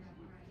company.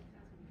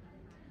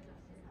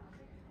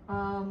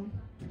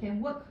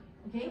 Can work,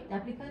 okay, the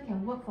applicant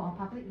can work for a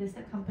public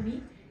listed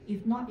company.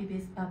 If not, if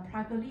it's a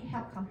privately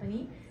held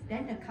company,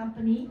 then the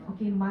company,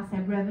 okay, must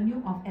have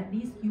revenue of at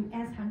least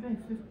US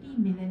 150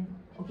 million,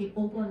 okay,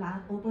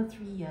 over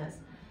 3 years.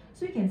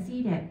 So you can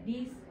see that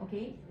this,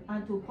 okay,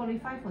 to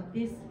qualify for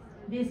this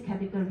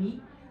category,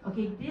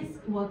 okay, this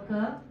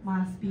worker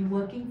must be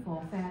working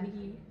for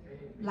fairly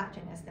large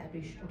and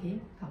established, okay,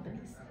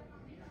 companies.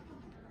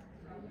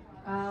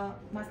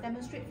 Must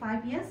demonstrate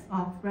 5 years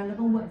of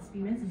relevant work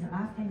experience in the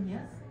last 10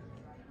 years.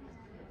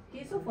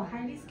 Okay, so for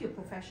highly skilled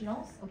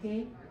professionals,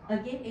 okay,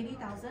 again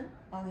 80,000,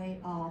 okay,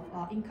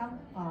 of income,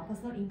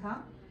 personal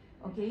income,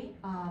 okay,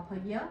 per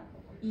year.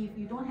 If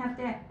you don't have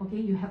that, okay,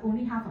 you have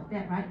only half of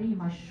that, right? Then you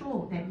must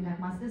show that you have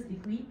master's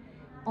degree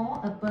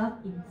or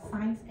above in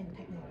science and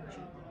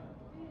technology,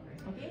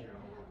 okay,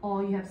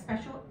 or you have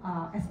special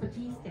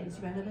expertise that is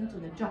relevant to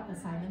the job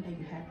assignment that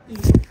you have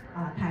in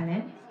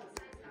Thailand.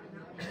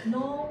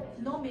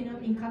 No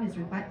minimum income is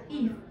required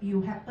if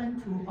you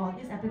happen to, or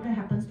this applicant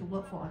happens to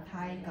work for a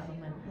Thai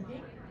government.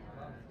 Okay.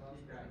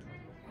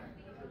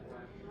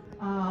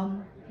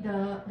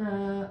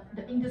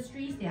 The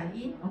industries they are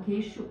in,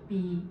 okay, should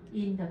be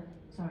in the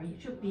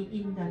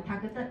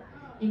targeted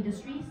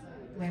industries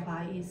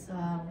whereby it's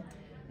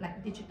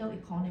like digital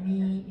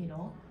economy, you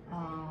know,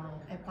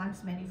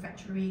 advanced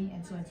manufacturing,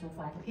 and so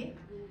forth. Okay.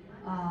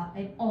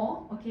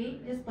 Okay,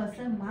 this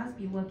person must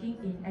be working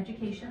in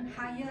education,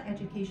 higher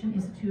education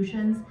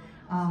institutions,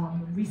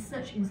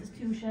 research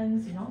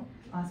institutions, you know,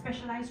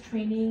 specialized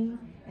training,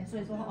 and so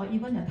on, or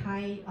even a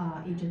Thai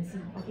agency,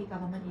 okay,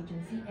 government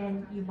agency,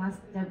 and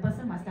the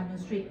person must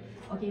demonstrate,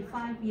 okay,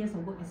 5 years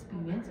of work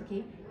experience,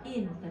 okay,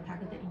 in the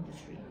targeted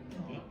industry,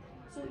 okay.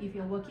 So if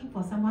you're working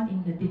for someone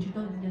in the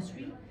digital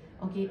industry,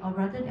 okay, or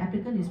rather the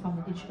applicant is from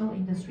the digital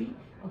industry,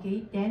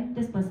 okay, then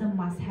this person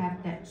must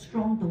have that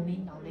strong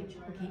domain knowledge,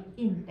 okay,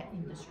 in that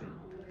industry.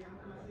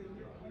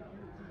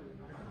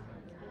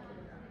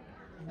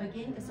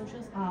 Again,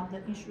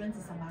 the insurance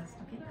is a must,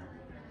 okay.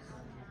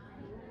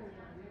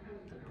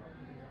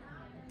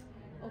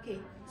 Okay,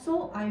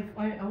 so I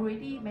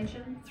already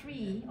mentioned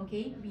 3,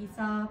 okay,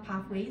 visa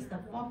pathways. The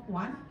 4th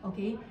one,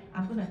 okay,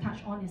 I'm going to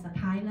touch on is the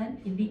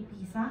Thailand Elite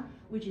Visa,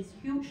 which is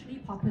hugely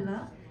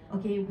popular,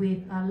 okay, with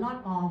a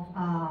lot of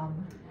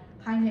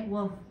high net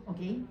worth,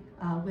 okay,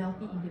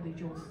 wealthy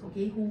individuals,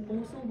 okay, who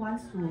also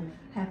wants to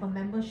have a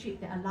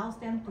membership that allows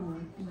them to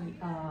be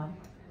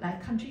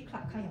like country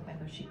club kind of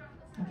membership,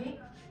 okay.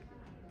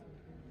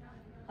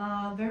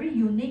 Very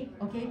unique,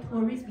 okay,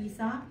 tourist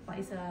visa, but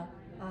it's a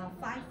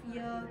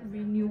 5-year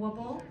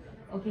renewable,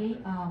 okay,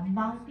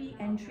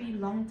 multi-entry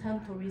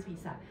long-term tourist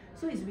visa.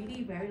 So it's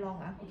really very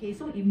long, okay.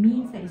 So it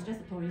means that it's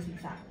just a tourist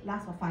visa,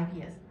 lasts for 5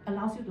 years,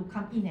 allows you to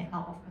come in and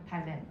out of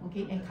Thailand,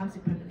 okay, and comes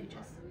with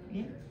privileges,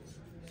 okay.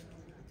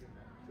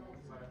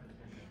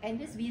 And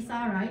this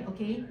visa, right,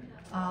 okay,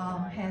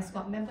 has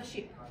got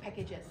membership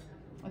packages,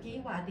 okay.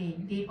 What are they?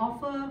 They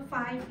offer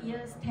 5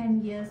 years,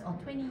 10 years, or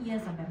 20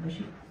 years of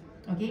membership,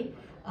 okay.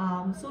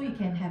 So you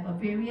can have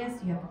you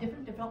have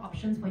different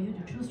options for you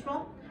to choose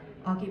from,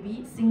 okay, be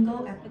it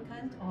single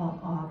applicant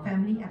or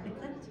family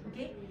applicant,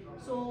 okay.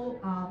 So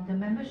the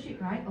membership,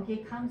 right, okay,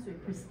 comes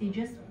with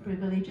prestigious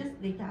privileges.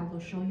 Later I will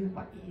show you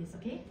what it is,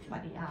 okay,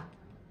 what they are.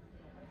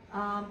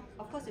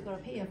 Of course, you've got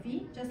to pay a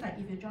fee, just like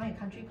if you join a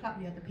country club,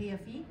 you have to pay a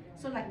fee.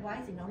 So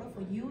likewise, in order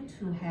for you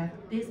to have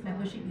this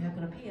membership, you have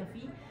got to pay a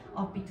fee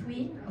of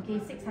between,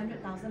 okay,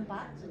 600,000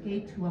 baht,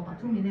 okay, to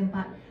about 2 million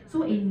baht.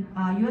 So in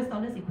US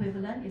dollars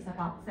equivalent, it's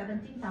about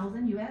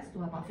 17,000 US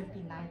to about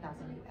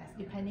 59,000 US,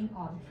 depending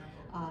on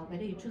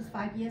whether you choose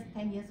 5 years,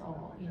 10 years,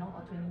 or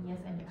or 20 years,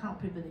 and the kind of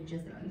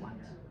privileges that you want.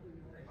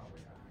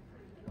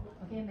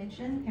 Okay,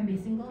 mentioned can be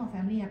single or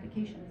family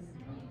applications.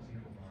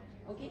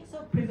 Okay, so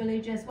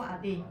privileges, what are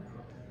they?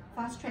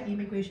 Fast track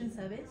immigration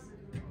service,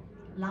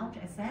 lounge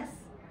access,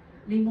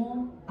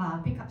 limo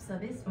pickup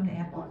service from the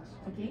airport,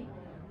 okay?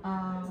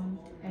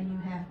 And you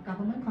have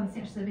government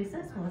concierge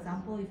services. For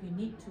example, if you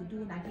need to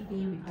do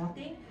 90-day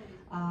reporting,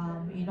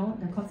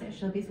 the concierge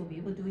service will be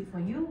able to do it for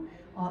you.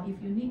 Or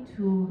if you need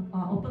to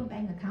open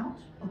bank account,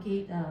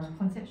 okay, the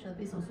concierge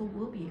service also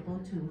will be able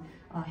to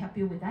help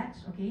you with that,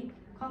 okay?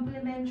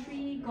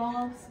 Complimentary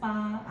golf,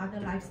 spa,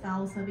 other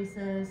lifestyle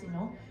services,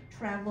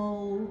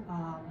 travel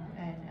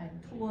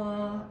and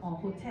tour or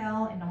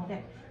hotel and all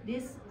that.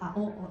 These are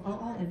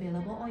all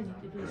available. All you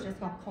need to do is just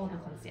call the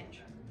concierge,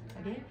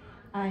 okay?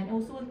 And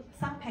also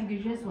some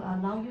packages will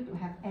allow you to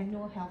have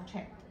annual health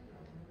check.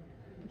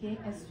 Okay,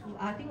 as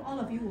I think all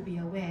of you will be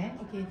aware,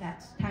 okay,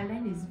 that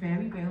Thailand is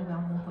very, very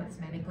well known for its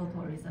medical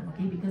tourism,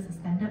 okay, because the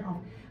standard of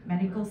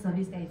medical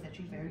service there is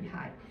actually very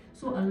high.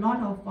 So a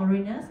lot of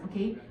foreigners,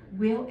 okay,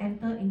 will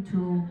enter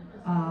into,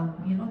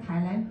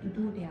 Thailand to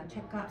do their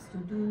checkups, to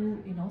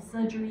do,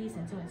 surgeries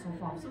and so on and so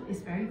forth. So it's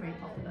very, very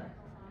popular.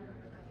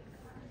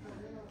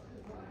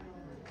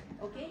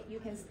 Okay, you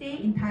can stay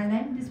in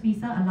Thailand. This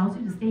visa allows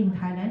you to stay in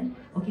Thailand,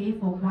 okay,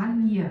 for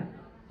 1 year,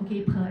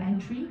 okay, per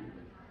entry.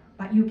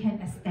 But you can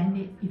extend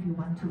it if you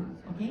want to,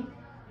 okay?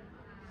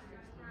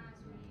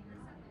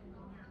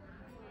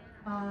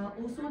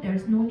 Also,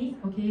 there's no need,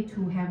 okay,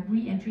 to have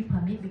re-entry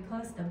permit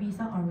because the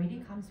visa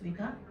already comes with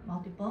a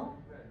multiple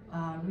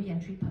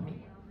re-entry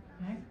permit,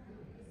 right?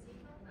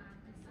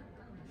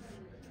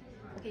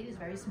 Okay, this is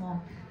very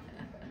small.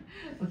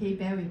 Okay,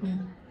 bear with me.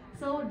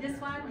 So this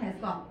one has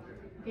got,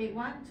 okay,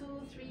 1,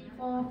 2, 3,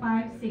 4,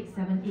 5, 6,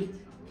 7, 8.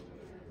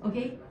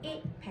 Okay,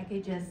 8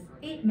 packages,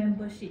 8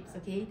 memberships,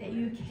 okay, that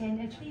you can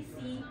actually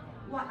see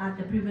what are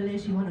the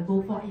privileges you want to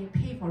go for and you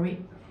pay for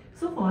it.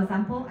 So for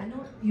example, I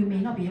know you may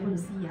not be able to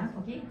see,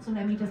 okay, so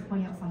let me just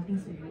point out some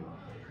things to you.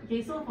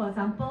 Okay, so for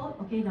example,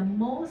 okay, the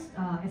most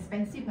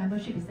expensive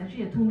membership is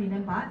actually a 2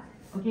 million baht,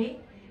 okay,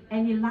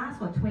 and it lasts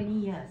for 20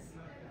 years.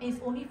 It's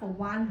only for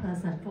one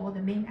person, for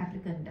the main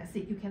applicant, that's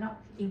it. You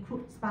cannot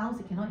include spouse,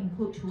 you cannot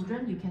include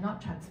children, you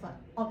cannot transfer.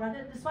 Or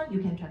rather, this one you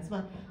can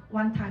transfer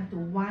one time to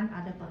one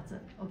other person,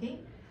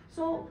 okay?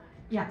 So,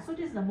 yeah, so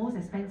this is the most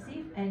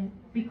expensive, and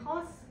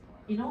because,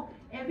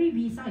 every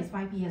visa is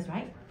 5 years,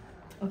 right?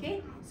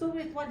 Okay, so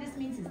with what this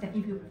means is that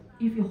if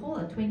you hold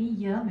a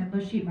 20-year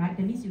membership, right,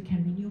 that means you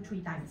can renew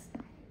 3 times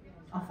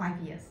of 5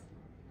 years.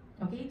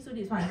 Okay, so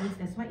this is what it means,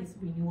 that's why it's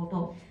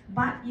renewable.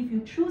 But if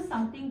you choose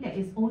something that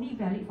is only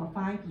valid for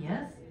 5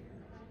 years,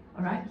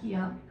 all right,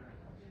 here,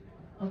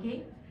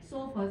 okay,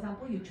 so for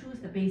example, you choose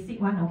the basic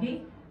one,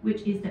 okay,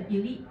 which is the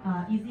elite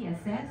easy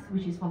access,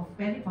 which is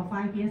valid for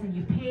 5 years, and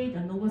you pay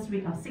the lowest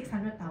rate of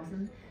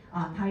 600,000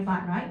 Thai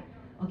baht, right?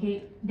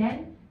 Okay,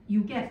 then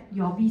you get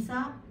your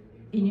visa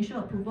initial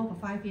approval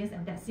for 5 years,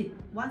 and that's it.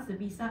 Once the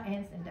visa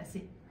ends, and that's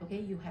it.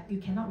 Okay, you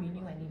cannot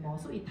renew anymore.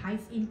 So it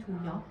ties into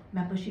your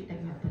membership that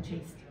you have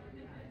purchased.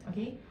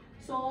 Okay,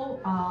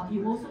 so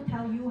it also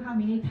tell you how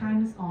many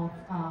times of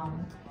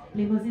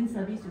limousine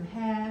service you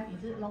have.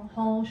 Is it long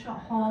haul, short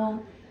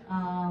haul?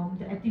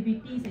 The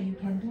activities that you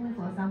can do,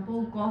 for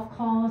example, golf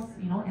course,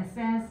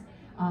 access,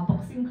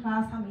 boxing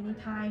class, how many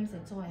times,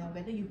 and so on,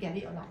 whether you get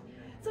it or not.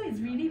 So it's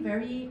really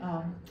very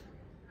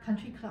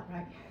country club,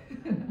 right?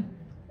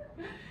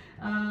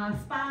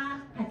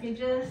 Spa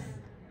packages,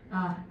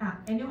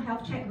 annual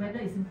health check, whether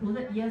it's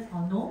included, yes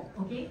or no,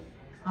 okay?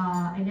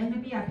 And then the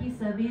VIP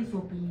service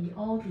will be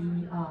all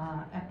the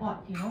airport,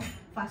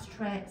 fast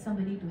track,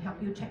 somebody to help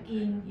you check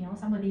in,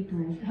 somebody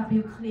to help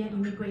you clear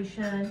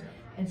immigration,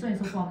 and so on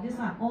and so forth. These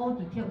are all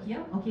detailed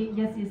here. Okay,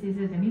 yes.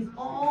 That means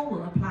all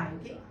will apply.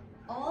 Okay,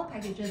 all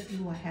packages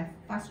you will have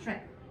fast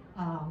track,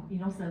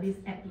 service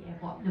at the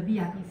airport, the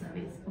VIP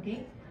service.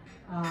 Okay,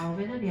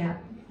 whether they are,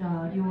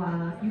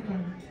 you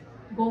can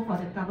go for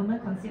the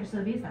government concierge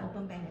service, like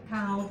open bank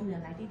account, do the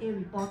 90-day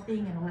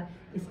reporting and all that.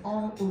 It's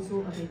all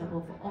also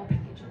available for all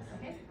packages.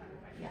 Okay,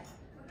 yeah.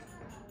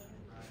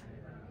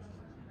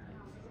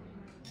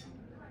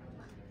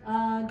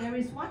 There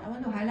is one I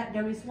want to highlight.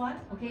 There is one.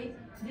 Okay,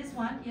 this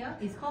one here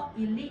is called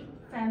Elite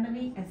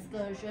Family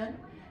Excursion.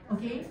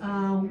 Okay,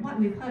 what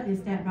we've heard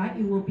is that, right,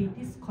 it will be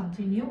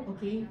discontinued,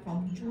 okay,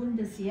 from June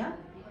this year.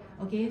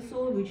 Okay,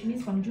 so which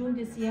means from June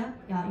this year,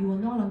 it will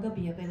no longer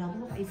be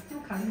available, but it's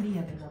still currently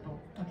available.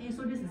 Okay,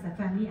 so this is a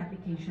family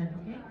application.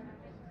 Okay.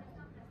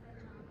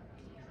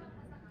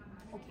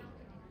 Okay.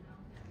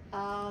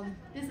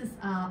 This is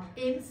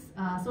AIMS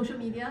social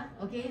media.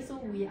 Okay, so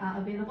we are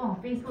available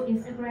on Facebook,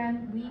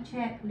 Instagram,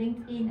 WeChat,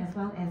 LinkedIn, as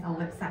well as our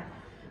website.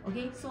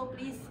 Okay, so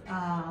please,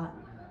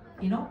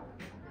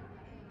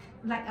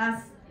 like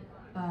us,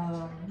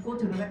 go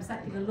to the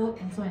website, take a look,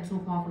 and so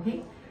forth.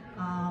 Okay.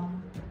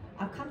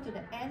 I've come to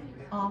the end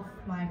of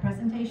my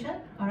presentation.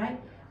 All right.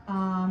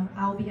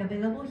 I'll be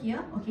available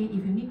here. Okay,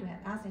 if you need to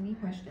ask any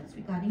questions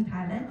regarding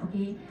Thailand,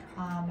 okay,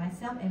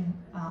 myself and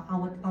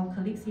our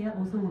colleagues here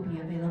also will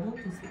be available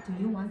to speak to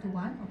you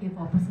one-to-one. Okay,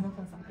 for personal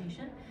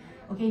consultation.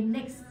 Okay,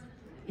 next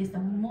is the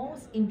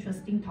most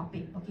interesting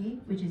topic. Okay,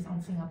 which is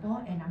on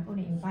Singapore, and I'm going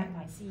to invite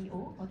my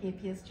CEO. Okay,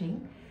 Piers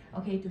Ching.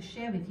 Okay, to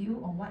share with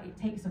you on what it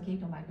takes. Okay,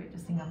 to migrate to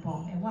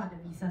Singapore and what are the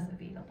visas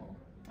available.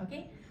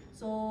 Okay.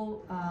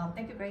 So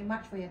thank you very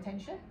much for your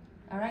attention.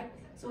 All right,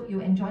 so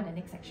you enjoy the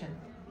next section.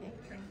 Okay.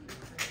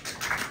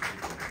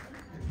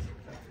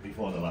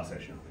 Before the last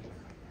section.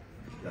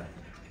 Yeah.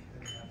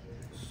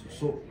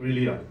 So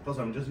really, because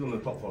I'm just going to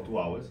talk for 2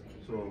 hours.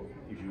 So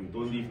if you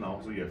don't leave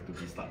now, so you have to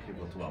be stuck here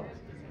for 2 hours.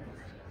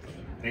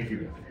 Thank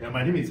you. Yeah,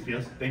 my name is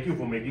Piers. Thank you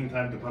for making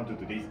time to come to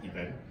today's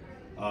event.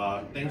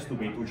 Thanks to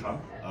Mei Tu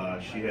Cham.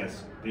 She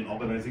has been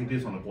organizing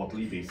this on a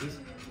quarterly basis.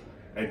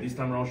 And this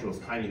time around, she was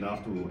kind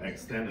enough to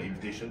extend the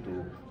invitation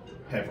to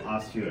have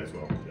us here as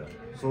well. Yeah.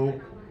 So,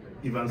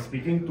 if I'm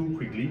speaking too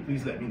quickly,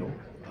 please let me know.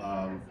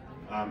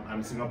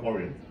 I'm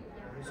Singaporean,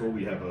 so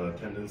we have a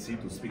tendency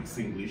to speak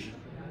Singlish,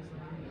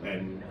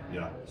 and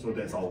yeah, so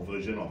that's our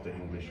version of the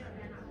English.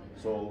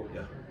 So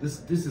yeah,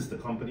 this is the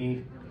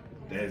company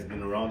that has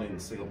been around in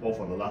Singapore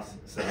for the last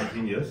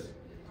 17 years.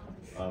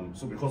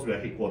 So because we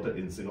are headquartered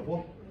in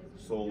Singapore,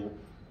 so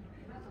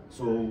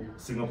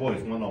Singapore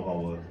is one of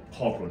our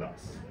core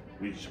products,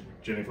 which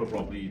Jennifer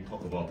probably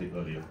talked about it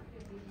earlier.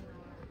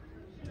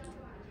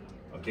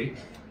 Okay,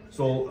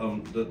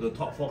 so the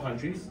top 4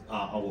 countries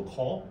are our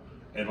core,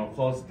 and of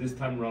course this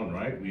time around,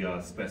 right, we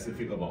are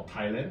specific about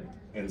Thailand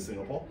and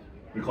Singapore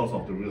because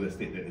of the real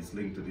estate that is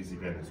linked to this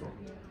event as well.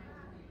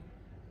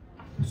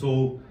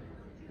 So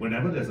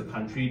whenever there's a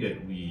country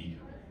that we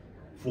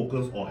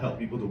focus or help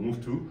people to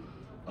move to,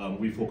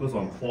 we focus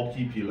on 4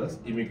 key pillars: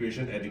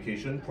 immigration,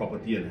 education,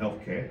 property, and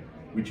healthcare,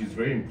 which is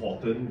very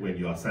important when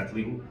you are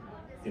settling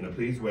in a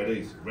place, whether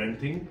it's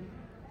renting,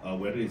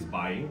 whether it's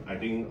buying. I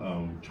think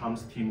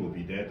Cham's team will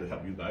be there to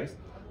help you guys.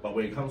 But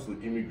when it comes to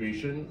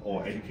immigration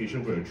or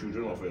education for your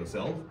children or for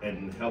yourself,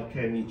 and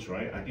healthcare needs,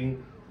 right, I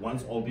think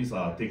once all these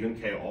are taken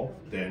care of,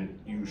 then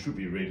you should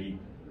be ready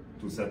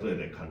to settle in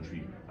that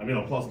country. I mean,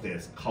 of course,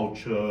 there's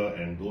culture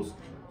and those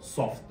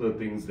softer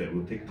things that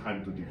will take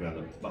time to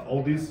develop. But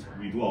all this,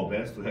 we do our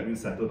best to help you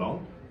settle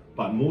down.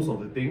 But most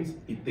of the things,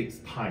 it takes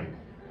time.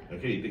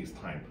 Okay, it takes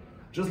time.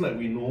 Just like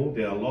we know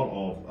there are a lot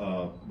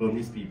of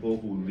Burmese people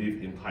who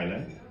live in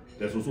Thailand.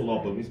 There's also a lot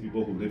of Burmese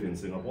people who live in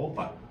Singapore.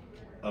 But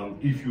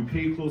if you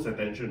pay close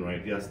attention,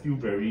 right, they are still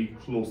very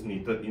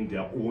close-knitted in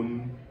their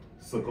own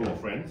circle of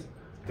friends.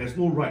 There's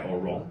no right or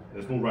wrong.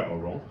 There's no right or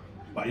wrong.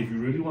 But if you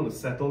really want to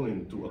settle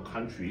into a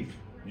country,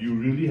 you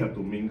really have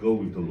to mingle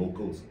with the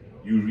locals.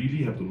 You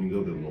really have to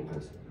mingle with the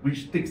locals,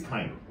 which takes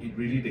time. It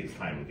really takes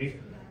time, okay?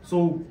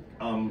 So,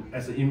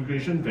 as an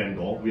immigration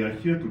vendor, we are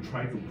here to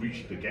try to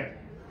bridge the gap.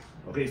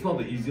 Okay, it's not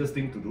the easiest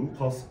thing to do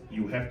because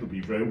you have to be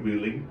very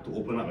willing to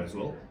open up as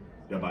well.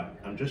 Yeah, but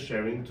I'm just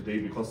sharing today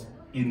because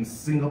in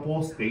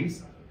Singapore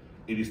space,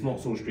 it is not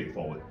so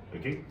straightforward,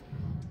 okay?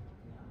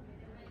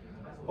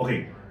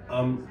 Okay,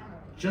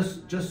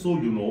 just so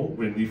you know,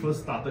 when we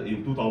first started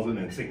in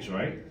 2006,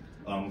 right?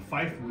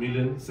 5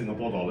 million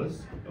Singapore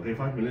dollars, okay,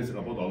 5 million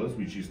Singapore dollars,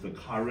 which is the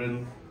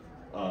current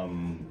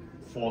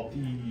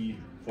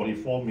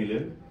 44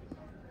 million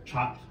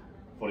chart,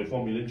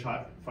 44 million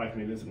chart, 5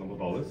 million Singapore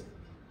dollars.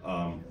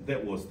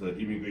 That was the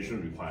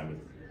immigration requirement,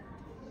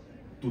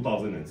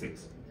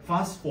 2006.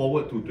 Fast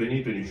forward to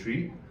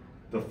 2023,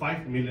 the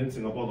 5 million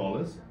Singapore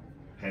dollars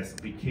has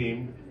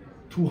became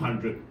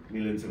 200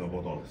 million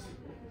Singapore dollars.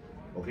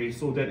 Okay,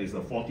 so that is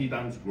a 40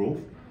 times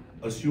growth.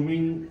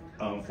 Assuming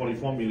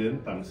 44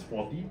 million times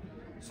 40,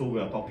 so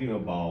we are talking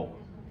about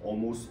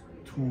almost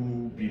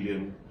 2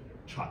 billion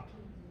chart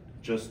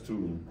just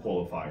to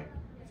qualify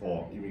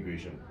for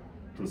immigration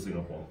to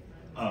Singapore.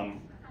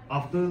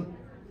 After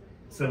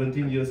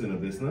 17 years in the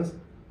business,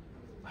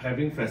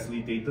 having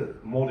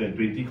facilitated more than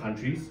 20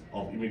 countries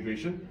of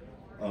immigration,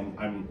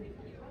 I'm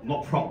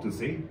not proud to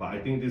say, but I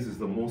think this is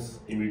the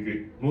most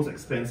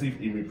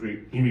expensive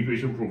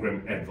immigration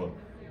program ever.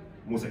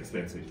 Most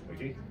expensive,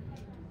 okay?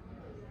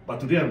 But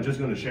today I'm just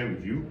going to share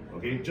with you,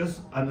 okay?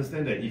 Just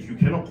understand that if you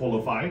cannot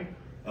qualify,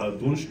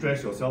 don't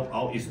stress yourself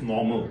out, it's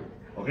normal,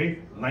 okay?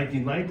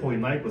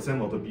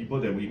 99.9% of the people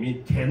that we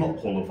meet cannot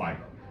qualify,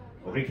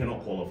 okay?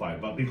 Cannot qualify.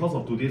 But because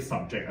of today's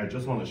subject, I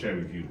just want to share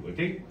with you,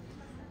 okay?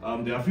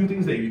 There are a few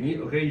things that you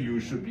need, okay? You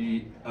should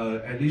be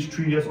at least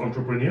 3 years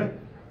entrepreneur.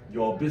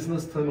 Your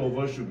business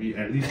turnover should be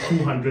at least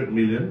 200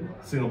 million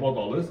Singapore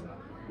dollars,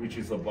 which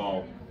is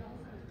about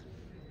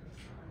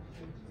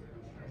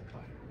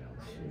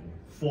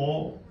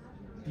 40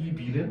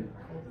 billion,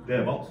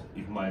 thereabouts,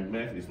 if my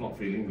math is not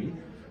failing me.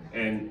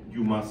 And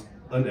you must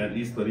earn at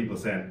least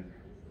 30%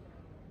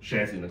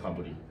 shares in the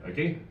company,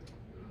 okay?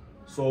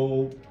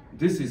 So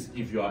this is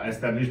if you are an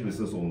established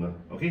business owner,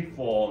 okay?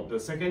 For the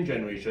second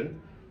generation,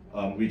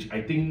 which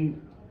I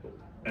think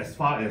as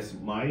far as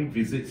my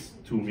visits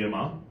to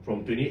Myanmar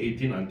from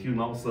 2018 until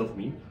now served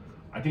me,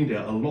 I think there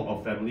are a lot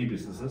of family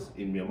businesses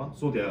in Myanmar.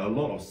 So there are a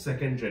lot of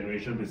second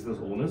generation business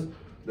owners.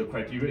 The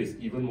criteria is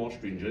even more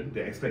stringent.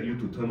 They expect you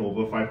to turn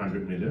over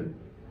 500 million,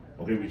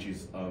 okay, which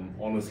is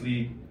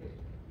honestly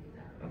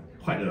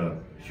quite a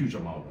huge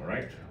amount, all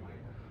right?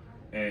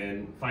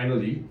 And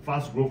finally,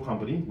 fast growth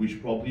company,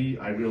 which probably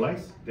I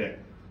realize that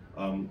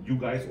you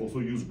guys also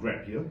use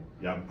Grab here.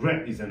 Yeah,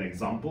 Grab is an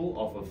example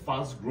of a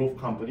fast growth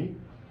company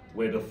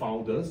where the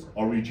founders,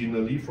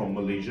 originally from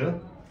Malaysia,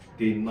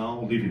 they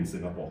now live in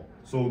Singapore.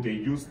 So they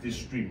use this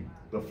stream,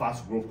 the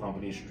fast growth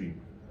company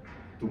stream,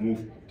 to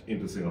move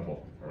into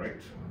Singapore, all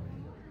right?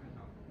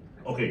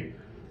 Okay,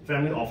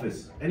 family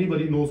office.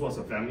 Anybody knows what's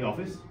a family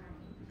office?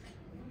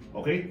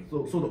 Okay,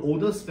 so the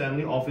oldest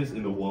family office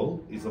in the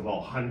world is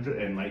about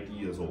 190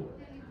 years old,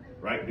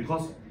 right?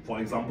 Because,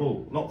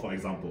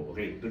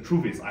 okay, the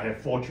truth is I have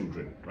 4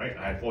 children, right?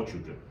 I have 4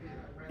 children.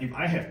 If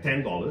I have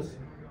 $10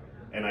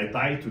 and I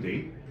die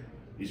today,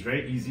 it's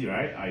very easy,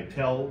 right? I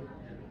tell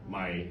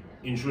my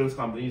insurance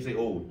company, say,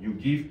 oh, you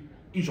give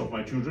each of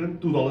my children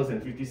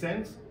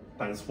 $2.50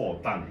 times 4,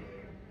 done.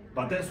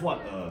 But that's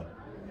what an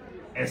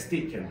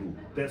estate can do.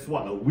 That's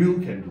what a will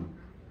can do.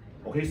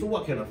 Okay, so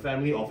what can a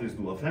family office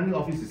do? A family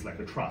office is like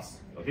a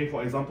trust. Okay,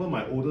 for example,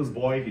 my oldest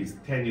boy, he's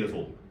 10 years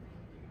old,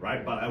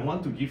 right? But I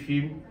want to give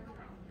him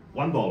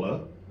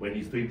 $1 when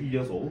he's 20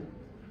 years old,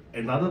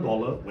 another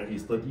 $1 when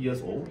he's 30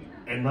 years old,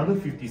 another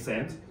 50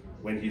 cents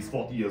when he's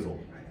 40 years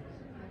old.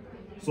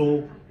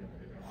 So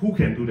who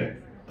can do that?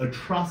 A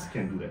trust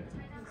can do that,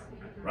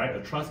 right?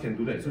 A trust can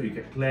do that, so you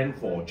can plan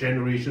for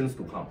generations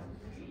to come.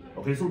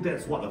 Okay, so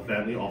that's what a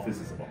family office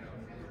is about.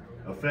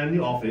 A family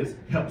office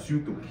helps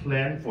you to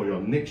plan for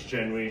your next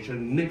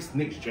generation, next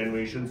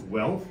generation's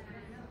wealth,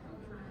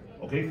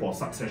 okay, for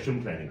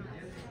succession planning.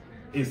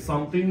 It's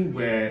something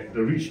where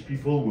the rich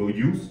people will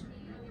use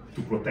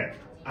to protect.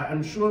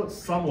 I'm sure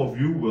some of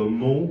you will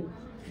know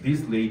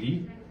this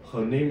lady.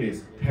 Her name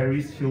is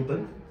Paris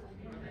Hilton.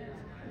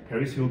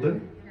 Paris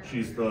Hilton.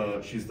 She's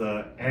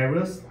the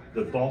heiress,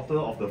 the daughter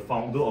of the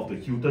founder of the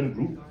Hilton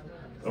Group,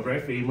 a very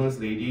famous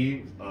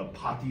lady, a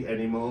party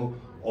animal,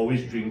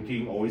 always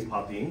drinking, always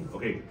partying.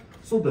 Okay,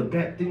 so the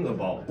bad thing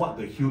about what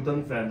the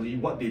Hilton family,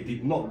 what they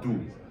did not do,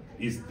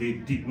 is they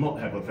did not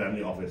have a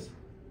family office.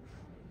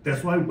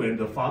 That's why when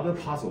the father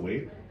passed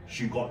away,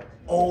 she got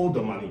all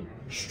the money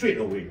straight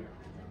away,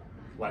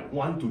 like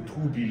 $1 to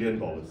 $2 billion.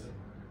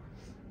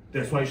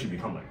 That's why she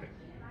became like that.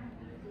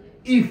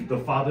 If the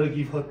father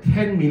gave her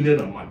 10 million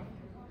a month,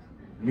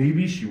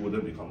 maybe she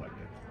wouldn't become like that.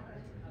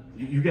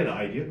 You get the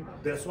idea?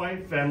 That's why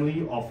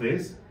family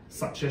office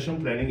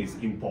succession planning is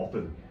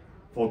important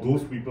for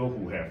those people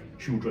who have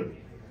children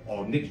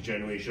or next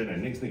generation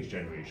and next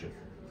generation.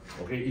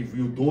 Okay, if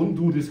you don't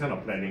do this kind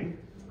of planning,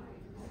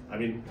 I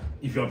mean,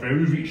 if you're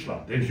very rich,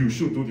 then you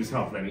should do this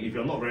kind of planning. If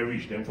you're not very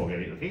rich, then forget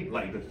it, okay?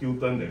 Like the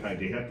Hilton, they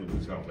have to do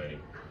this kind of planning.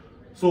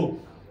 So,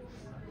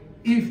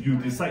 if you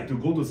decide to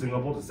go to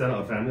Singapore to set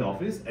up a family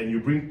office and you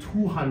bring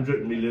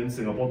 200 million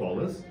Singapore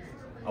dollars,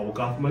 our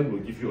government will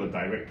give you a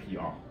direct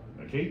PR,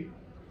 okay?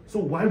 So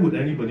why would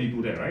anybody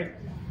do that, right?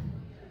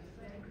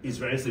 It's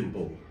very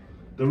simple.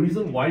 The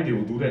reason why they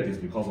will do that is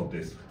because of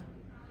this.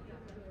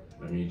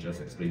 Let me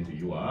just explain to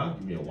you,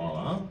 give me a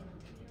while.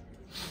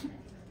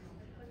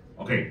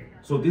 Okay,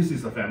 so this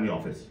is a family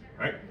office,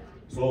 right?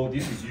 So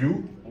this is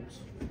you, oops.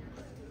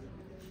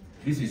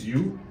 This is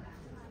you,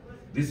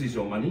 this is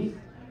your money,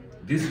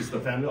 this is the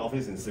family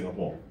office in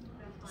Singapore.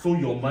 So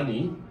your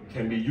money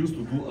can be used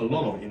to do a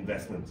lot of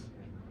investments.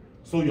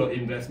 So your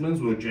investments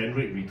will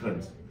generate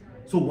returns.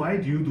 So why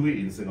do you do it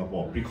in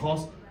Singapore?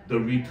 Because the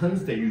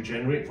returns that you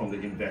generate from the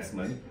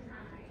investment,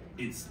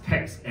 it's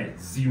taxed at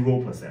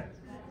 0%.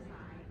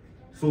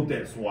 So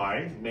that's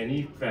why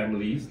many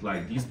families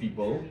like these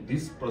people,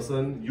 this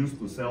person used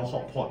to sell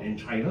hot pot in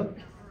China,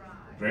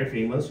 very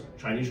famous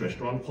Chinese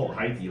restaurant called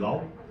Hai Di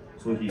Lao.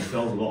 So he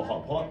sells a lot of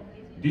hot pot.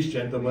 This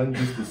gentleman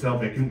used to sell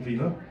vacuum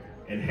cleaner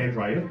and hair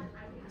dryer,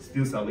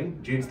 still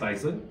selling, James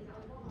Dyson.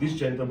 This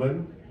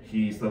gentleman,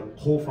 he's the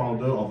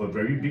co-founder of a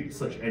very big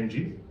search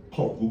engine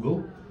called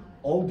Google.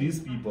 All these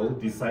people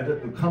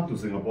decided to come to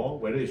Singapore,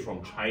 whether it's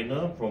from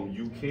China, from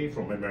UK,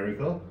 from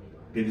America.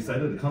 They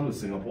decided to come to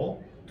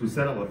Singapore to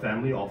set up a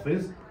family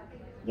office.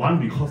 One,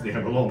 because they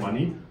have a lot of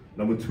money.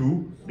 Number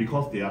two,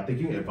 because they are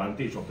taking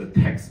advantage of the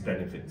tax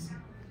benefits.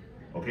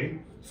 Okay?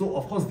 So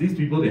of course, these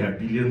people, they have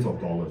billions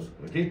of dollars.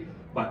 Okay?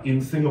 But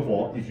in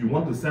Singapore, if you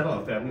want to set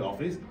up a family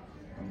office,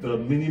 the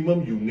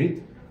minimum you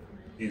need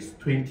is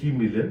 20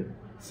 million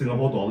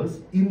Singapore dollars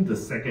in the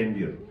second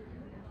year.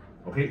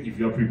 Okay, if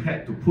you are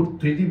prepared to put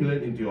 20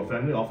 million into your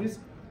family office,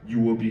 you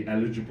will be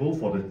eligible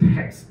for the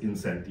tax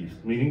incentives.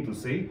 Meaning to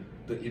say,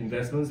 the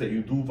investments that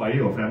you do via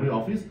your family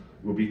office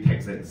will be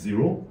taxed at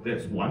 0.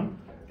 That's one.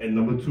 And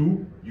number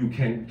two, you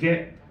can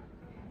get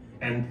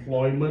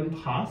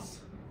employment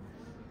pass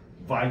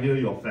via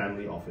your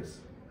family office.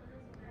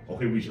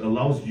 Okay, which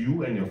allows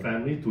you and your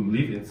family to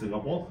live in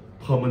Singapore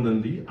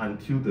permanently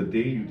until the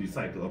day you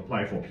decide to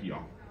apply for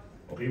PR.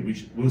 Okay,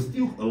 which will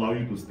still allow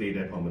you to stay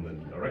there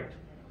permanently, all right?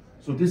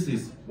 So this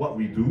is what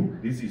we do,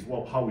 this is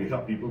how we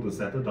help people to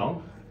settle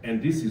down,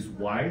 and this is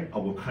why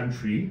our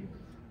country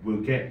will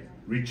get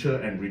richer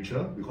and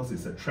richer, because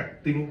it's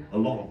attracting a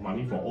lot of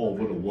money from all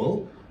over the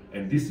world,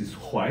 and this is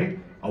why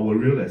our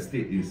real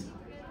estate is,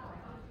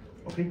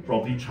 okay,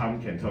 probably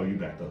Cham can tell you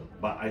better,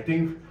 but I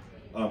think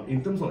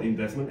in terms of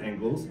investment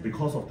angles,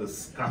 because of the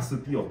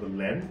scarcity of the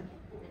land,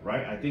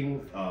 right, I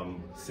think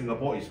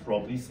Singapore is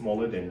probably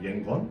smaller than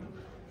Yangon,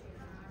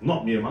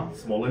 not Myanmar,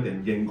 smaller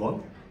than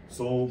Yangon.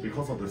 So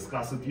because of the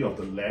scarcity of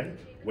the land,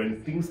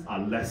 when things are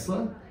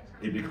lesser,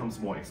 it becomes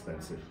more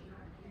expensive.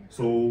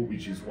 So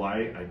which is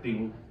why I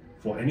think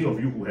for any of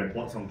you who have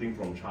bought something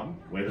from Cham,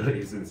 whether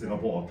it's in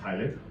Singapore or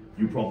Thailand,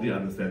 you probably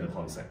understand the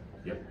concept.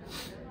 Yep.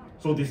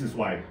 So this is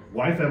why.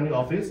 Why family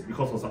office?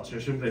 Because of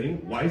succession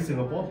planning. Why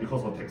Singapore?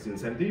 Because of tax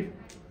incentive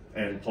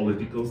and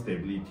political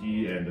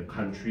stability and the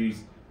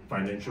country's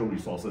financial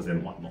resources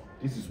and whatnot.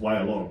 This is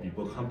why a lot of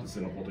people come to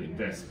Singapore to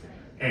invest.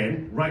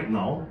 And right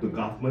now, the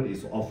government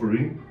is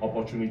offering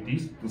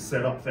opportunities to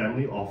set up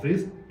family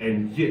office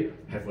and yet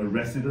have a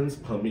residence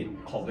permit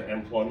called the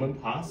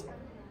employment pass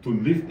to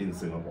live in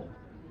Singapore.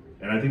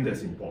 And I think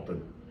that's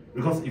important.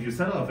 Because if you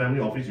set up a family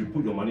office, you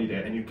put your money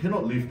there and you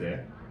cannot live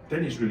there,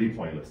 then it's really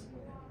pointless.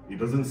 It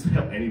doesn't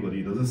help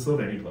anybody, it doesn't serve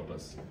any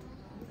purpose.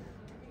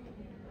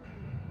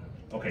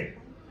 Okay,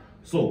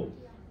 so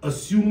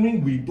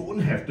assuming we don't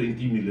have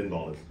 $20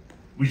 million,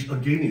 which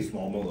again is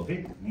normal,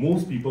 okay?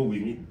 Most people we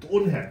meet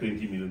don't have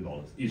 $20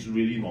 million. It's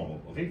really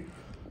normal, okay?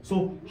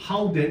 So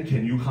how then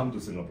can you come to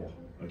Singapore,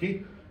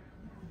 okay?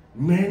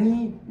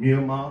 Many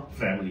Myanmar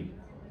family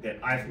that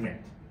I've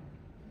met,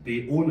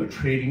 they own a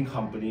trading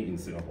company in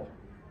Singapore.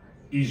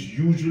 It's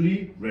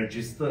usually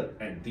registered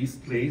at this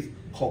place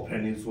called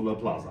Peninsula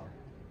Plaza.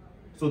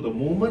 So the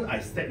moment I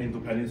step into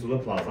Peninsula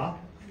Plaza,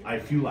 I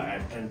feel like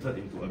I've entered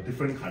into a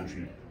different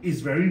country. It's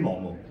very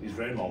normal, it's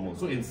very normal.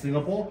 So in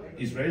Singapore,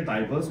 it's very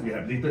diverse. We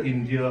have Little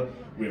India,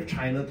 we have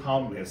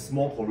Chinatown, we have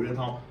small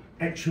Koreatown.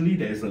 Actually,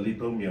 there is a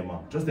Little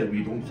Myanmar, just that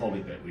we don't call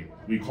it that way.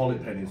 We call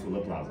it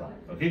Peninsula Plaza,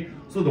 okay?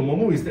 So the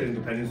moment we step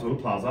into Peninsula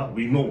Plaza,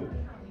 we know,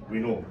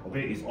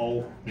 okay? It's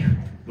all,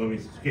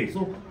 okay,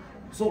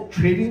 so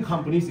trading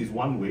companies is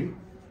one way,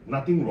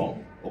 nothing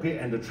wrong, okay?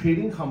 And the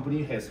trading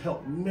company has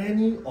helped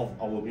many of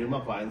our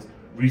Myanmar clients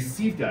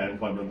receive their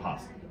employment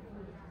pass.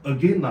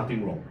 Again,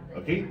 nothing wrong,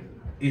 okay?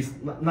 It's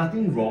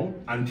nothing wrong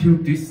until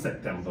this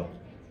September.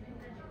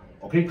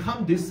 Okay,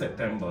 come this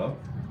September,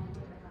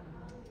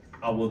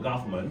 our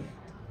government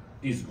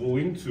is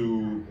going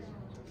to,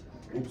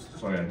 oops,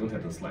 sorry, I don't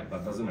have the slide,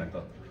 but doesn't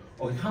matter.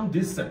 Okay, come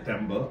this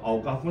September, our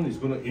government is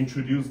going to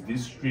introduce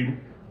this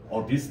stream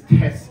or this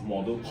test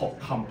model called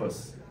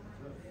Compass.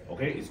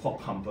 Okay, it's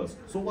called Compass.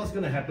 So what's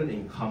going to happen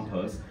in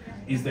Compass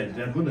is that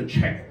they're going to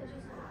check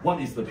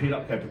what is the paid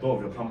up capital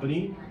of your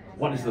company,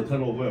 what is the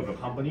turnover of your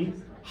company,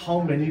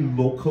 how many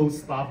local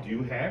staff do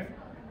you have,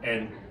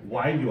 and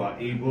why you are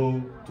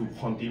able to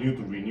continue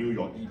to renew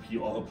your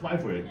EP or apply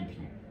for your EP.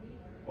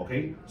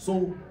 Okay,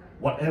 so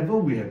whatever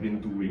we have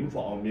been doing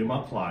for our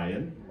Myanmar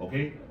client,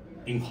 okay,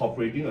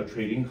 incorporating a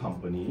trading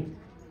company,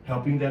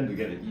 helping them to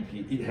get an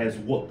EP, it has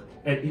worked,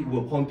 and it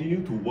will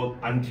continue to work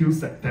until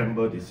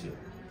September this year.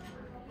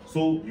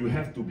 So you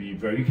have to be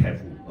very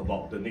careful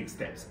about the next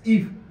steps.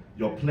 If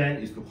your plan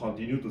is to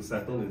continue to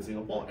settle in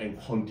Singapore and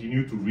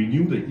continue to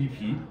renew the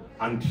EP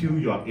until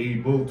you are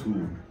able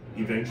to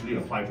eventually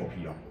apply for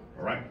PR,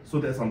 all right? So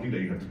that's something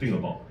that you have to think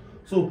about.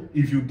 So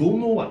if you don't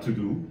know what to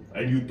do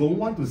and you don't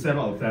want to set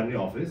up a family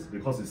office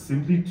because it's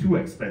simply too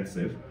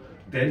expensive,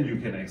 then you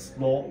can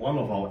explore one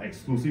of our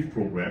exclusive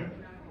programs.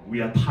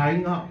 We are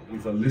tying up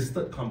with a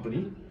listed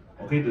company.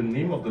 Okay, the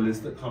name of the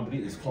listed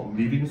company is called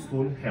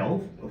Livingstone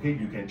Health. Okay,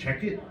 you can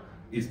check it.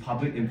 It's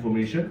public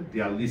information.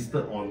 They are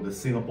listed on the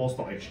Singapore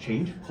Stock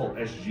Exchange called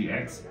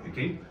SGX.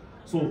 Okay,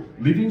 so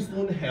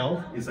Livingstone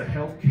Health is a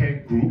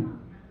healthcare group.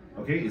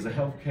 Okay, it's a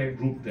healthcare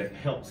group that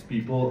helps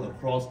people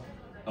across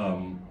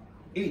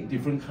 8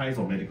 different kinds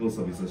of medical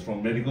services,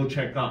 from medical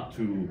checkup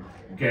to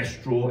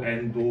gastro,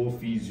 endo,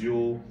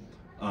 physio,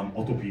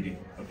 orthopedic.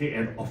 Okay,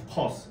 and of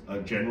course, a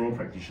general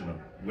practitioner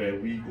where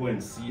we go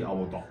and see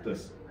our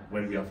doctors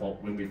when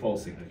we fall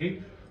sick.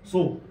 Okay,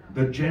 so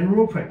the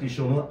general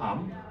practitioner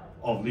arm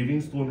of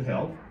Livingstone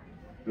Health,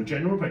 the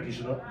general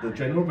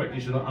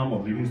practitioner arm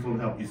of Livingstone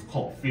Health is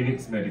called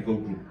Phoenix Medical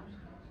Group.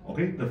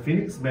 Okay, the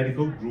Phoenix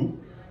Medical Group,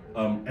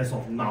 as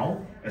of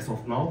now,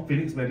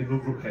 Phoenix Medical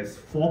Group has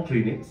 4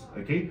 clinics.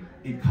 Okay,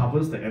 it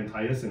covers the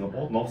entire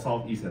Singapore, north,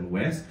 south, east, and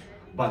west.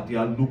 But they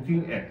are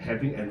looking at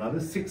having another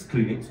 6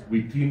 clinics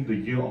within the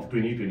year of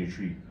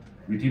 2023.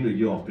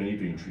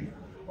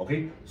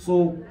 Okay,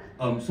 so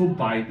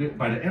by the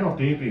end of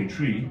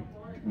 2023,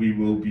 we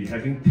will be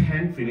having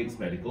 10 Phoenix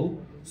Medical.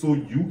 So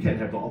you can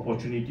have the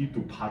opportunity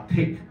to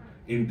partake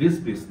in this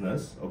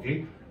business,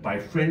 okay, by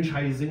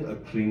franchising a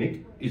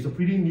clinic. It's a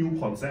pretty new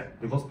concept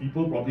because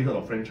people probably heard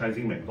of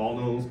franchising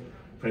McDonald's,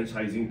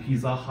 franchising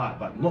Pizza Hut,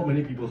 but not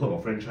many people heard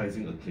of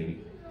franchising a clinic.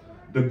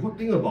 The good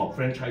thing about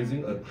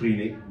franchising a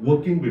clinic,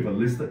 working with a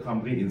listed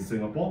company in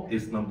Singapore,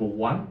 is number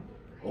 1,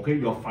 okay,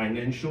 your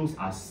financials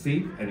are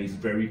safe and it's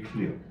very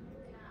clear,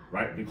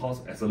 right?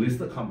 Because as a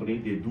listed company,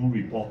 they do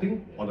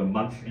reporting on a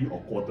monthly or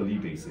quarterly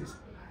basis.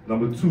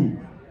 Number 2,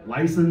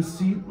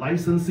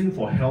 licensing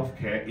for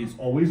healthcare is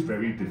always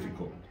very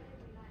difficult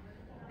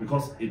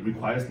because it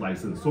requires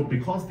license. So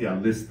because they are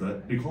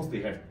listed, because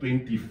they have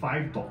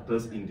 25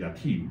 doctors in their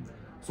team,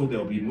 so there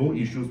will be no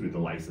issues with the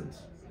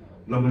license.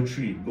 Number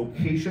 3,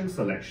 location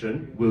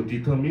selection will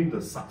determine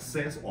the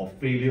success or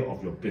failure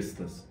of your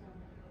business.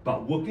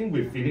 But working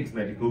with Phoenix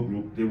Medical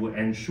Group, they will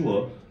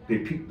ensure they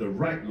pick the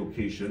right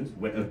locations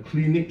where a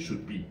clinic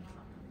should be.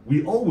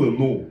 We all will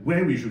know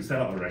where we should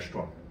set up a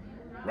restaurant,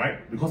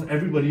 right? Because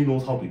everybody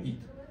knows how to eat.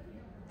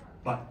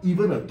 But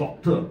even a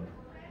doctor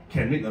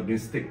can make a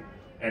mistake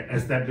at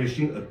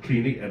establishing a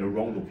clinic at the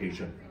wrong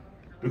location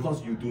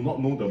because you do not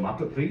know the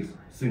marketplace,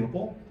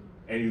 Singapore,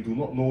 and you do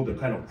not know the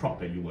kind of crowd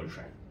that you will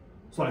attract.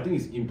 So I think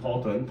it's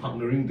important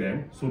partnering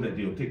them so that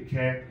they'll take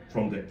care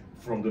from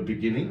the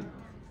beginning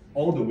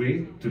all the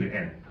way to the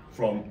end.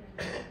 From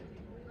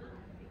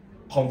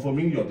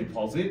confirming your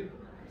deposit,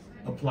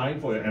 applying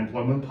for your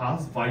employment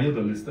pass via the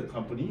listed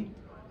company,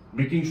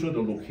 making sure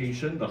the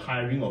location, the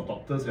hiring of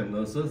doctors and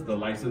nurses, the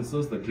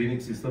licenses, the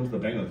clinic systems, the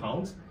bank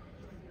accounts,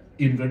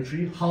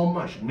 inventory, how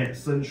much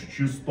medicine should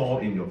you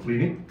store in your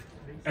clinic.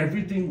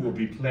 Everything will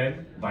be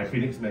planned by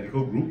Phoenix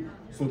Medical Group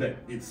so that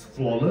it's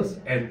flawless,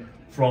 and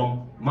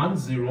from month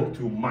 0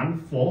 to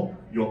month 4,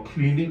 your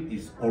clinic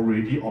is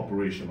already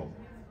operational.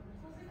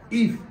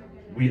 If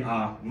we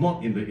are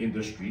not in the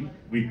industry,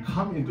 we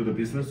come into the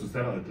business to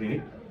set up a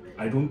clinic,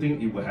 I don't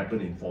think it will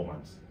happen in 4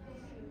 months.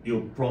 It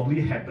will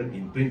probably happen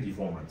in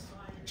 24 months,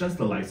 just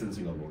the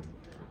licensing alone.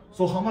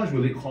 So how much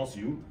will it cost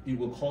you? It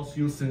will cost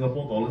you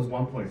Singapore dollars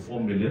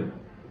 1.4 million,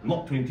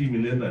 not 20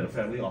 million like the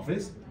family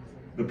office.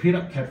 The paid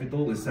up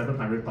capital is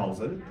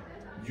 700,000.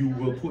 You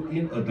will put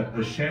in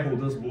a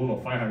shareholder's loan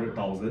of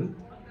 500,000.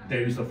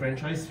 There is a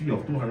franchise fee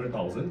of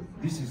 200,000.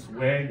 This is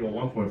where your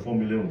 1.4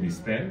 million will be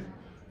spent.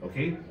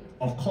 Okay.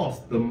 Of course,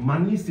 the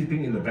money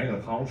sitting in the bank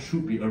account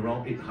should be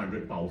around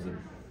 800,000,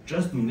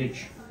 just to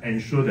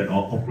ensure that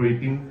our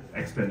operating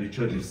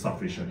expenditure is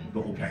sufficient,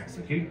 the OPEX.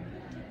 Okay.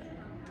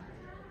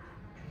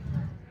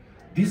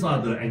 These are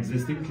the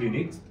existing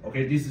clinics.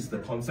 Okay. This is the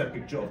concept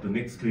picture of the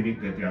next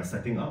clinic that they are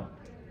setting up.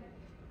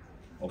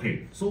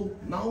 Okay, so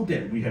now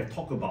that we have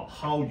talked about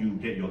how you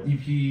get your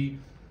EP,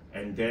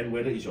 and then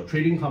whether it's your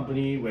trading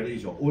company, whether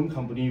it's your own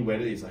company,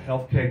 whether it's a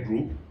healthcare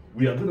group,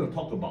 we are going to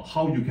talk about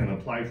how you can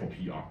apply for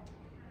PR.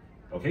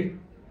 Okay?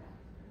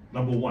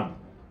 Number 1,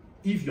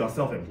 if you are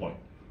self-employed,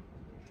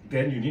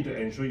 then you need to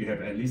ensure you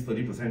have at least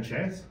 30%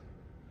 shares.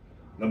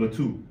 Number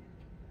 2,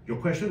 your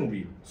question will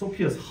be, so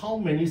Piers, how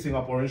many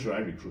Singaporeans should I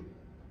recruit?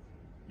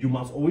 You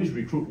must always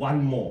recruit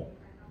one more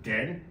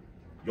than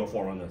your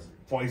foreigners.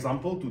 For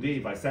example, today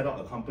if I set up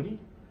a company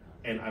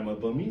and I'm a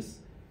Burmese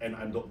and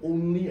I'm the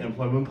only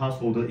employment pass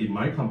holder in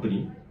my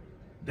company,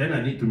 then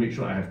I need to make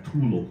sure I have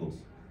 2 locals.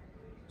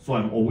 So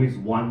I'm always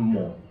one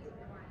more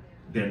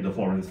than the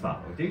foreign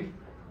staff, okay?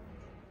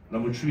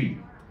 Number 3,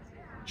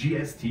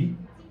 GST.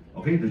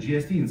 Okay, the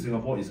GST in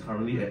Singapore is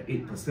currently at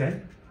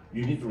 8%.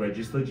 You need to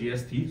register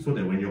GST so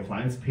that when your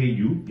clients pay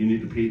you, you need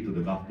to pay it to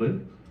the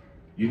government.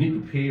 You need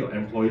to pay your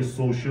employer's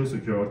social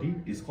security.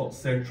 It's called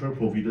Central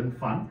Provident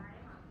Fund.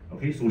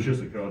 Okay, social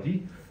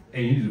security,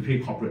 and you need to pay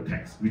corporate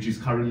tax, which is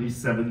currently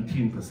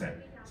 17%.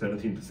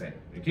 17%.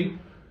 Okay,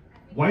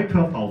 why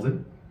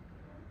 12,000?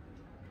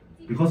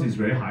 Because it's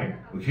very high.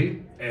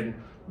 Okay, and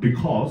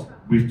because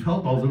with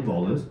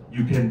 $12,000,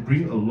 you can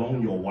bring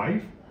along your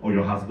wife or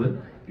your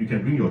husband, you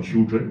can bring your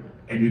children,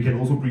 and you can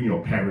also bring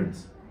your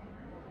parents.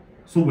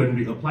 So when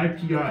we apply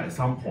PR at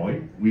some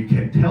point, we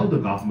can tell the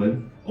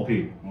government,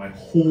 okay, my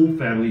whole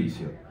family is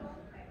here.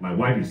 My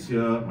wife is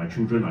here, my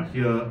children are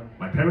here,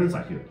 my parents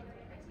are here.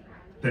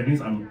 That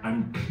means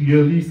I'm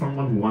clearly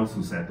someone who wants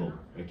to settle,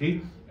 okay?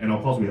 And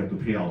of course, we have to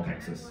pay our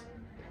taxes,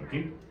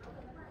 okay?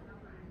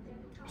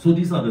 So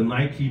these are the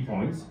 9 key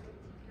points.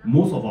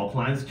 Most of our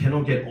clients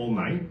cannot get all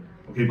 9,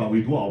 okay, but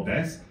we do our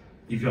best.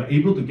 If you're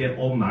able to get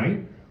all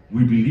 9,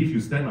 we believe you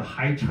stand a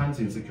high chance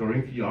in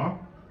securing PR,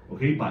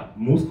 okay, but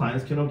most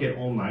clients cannot get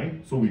all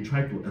 9, so we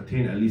try to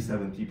attain at least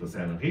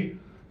 70%, okay?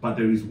 But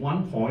there is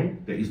one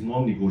point that is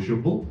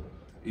non-negotiable,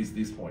 is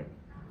this point.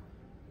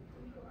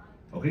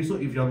 Okay, so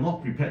if you're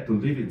not prepared to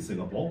live in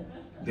Singapore,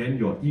 then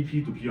your EP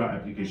to PR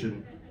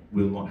application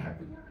will not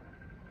happen.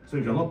 So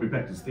if you're not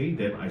prepared to stay,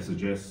 then I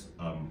suggest,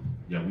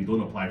 we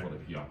don't apply for the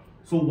PR.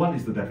 So what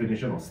is the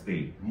definition of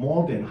stay?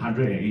 More than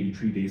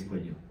 183 days per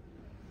year.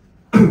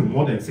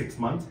 More than 6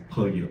 months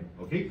per year,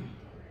 okay?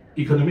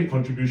 Economic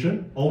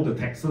contribution, all the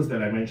taxes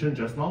that I mentioned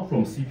just now,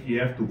 from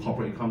CPF to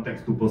corporate income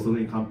tax to personal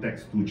income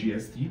tax to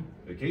GST,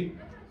 okay?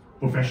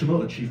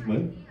 Professional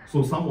achievement,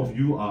 so some of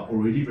you are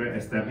already very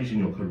established in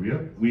your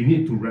career. We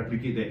need to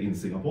replicate that in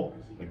Singapore,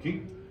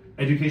 okay?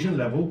 Education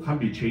level can't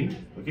be changed,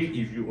 okay?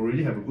 If you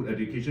already have a good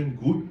education,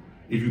 good.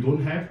 If you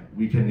don't have,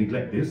 we can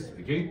neglect this,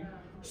 okay?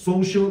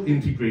 Social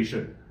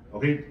integration,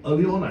 okay?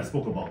 Earlier on I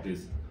spoke about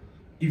this.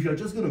 If you're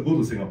just gonna go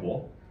to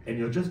Singapore and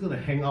you're just gonna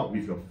hang out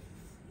with your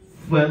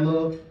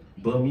fellow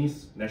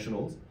Burmese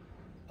nationals,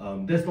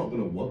 that's not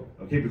gonna work,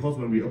 okay? Because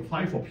when we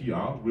apply for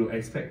PR, we'll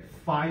expect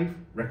 5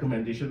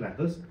 recommendation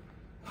letters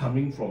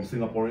coming from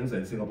Singaporeans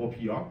and Singapore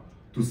PR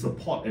to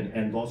support and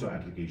endorse your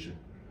application.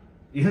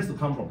 It has to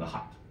come from the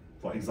heart.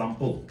 For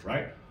example,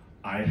 right,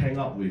 I hang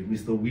out with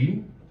Mr.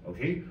 Ween,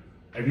 okay,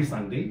 every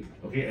Sunday,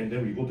 okay, and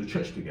then we go to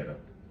church together.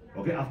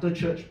 Okay, after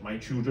church, my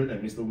children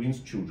and Mr. Ween's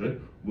children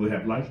will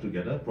have lunch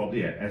together,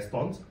 probably at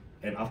Aston's,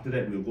 and after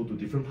that we'll go to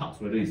different parks,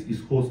 whether it's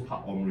East Coast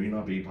Park or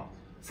Marina Bay Park.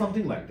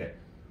 Something like that.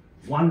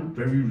 One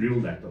very real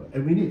letter,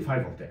 and we need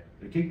 5 of that,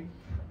 okay?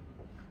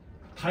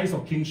 Ties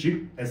of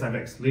kinship, as I've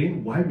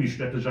explained, why we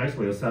strategize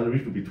for your salary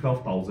to be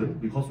 12,000,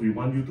 because we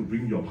want you to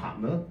bring your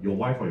partner, your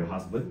wife or your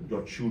husband,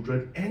 your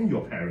children, and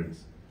your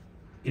parents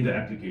in the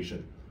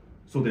application.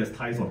 So there's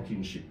ties of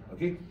kinship,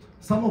 okay?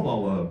 Some of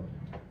our,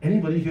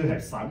 anybody here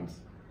have sons?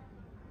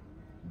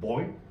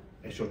 Boy,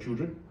 as your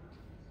children?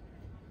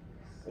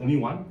 Only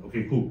one?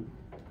 Okay, cool.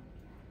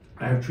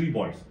 I have 3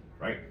 boys,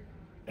 right?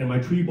 And my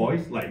 3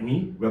 boys, like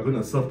me, we're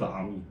gonna serve the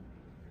army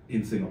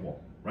in Singapore,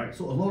 right?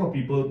 So a lot of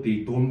people, they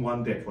don't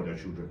want that for their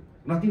children.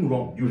 Nothing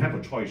wrong, you have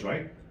a choice,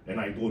 right? And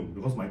I don't,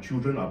 because my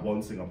children are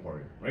born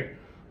Singaporean, right?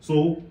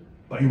 So,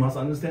 but you must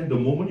understand, the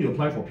moment you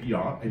apply for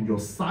PR and your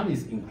son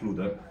is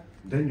included,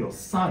 then your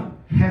son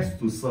has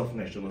to serve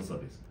national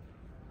service.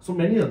 So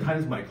many a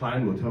times my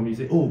client will tell me,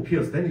 say, oh,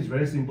 Piers, then it's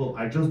very simple,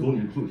 I just don't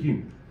include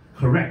him.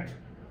 Correct,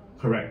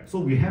 correct. So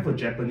we have a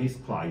Japanese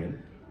client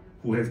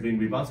who has been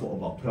with us for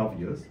about 12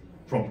 years,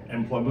 from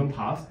employment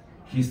past,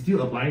 he's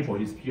still applying for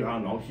his PR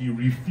now, he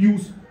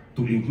refused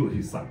to include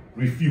his son,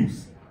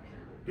 refused.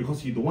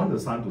 Because he don't want the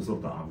son to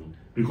serve the army.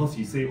 Because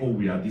he say, oh,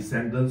 we are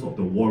descendants of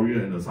the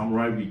warrior and the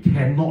samurai, we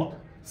cannot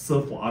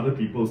serve for other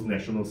people's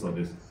national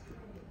service.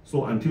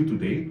 So until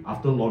today,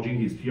 after lodging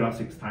his PR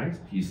 6 times,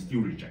 he's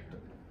still rejected.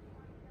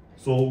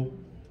 So,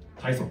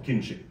 ties of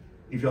kinship.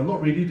 If you're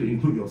not ready to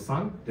include your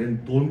son,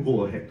 then don't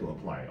go ahead to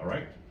apply, all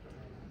right?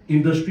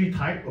 Industry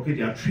type, okay,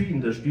 there are 3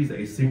 industries that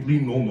is simply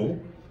no-no.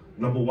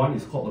 Number 1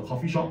 is called a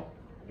coffee shop,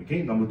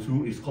 okay? Number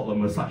 2 is called a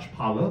massage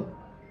parlor,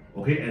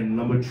 okay? And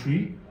number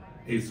 3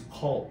 is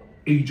called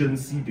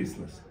agency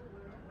business.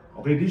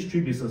 Okay, these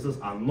 3 businesses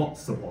are not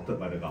supported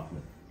by the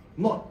government.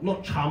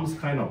 Not charms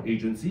kind of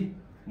agency,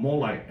 more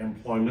like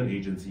employment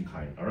agency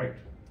kind, all right?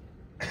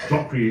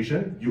 Job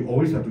creation, you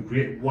always have to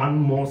create 1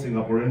 more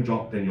Singaporean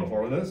job than your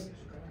foreigners.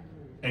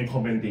 And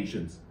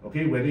commendations,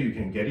 okay? Whether you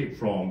can get it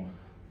from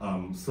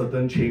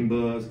certain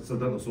chambers,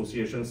 certain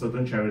associations,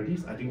 certain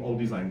charities, I think all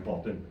these are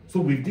important. So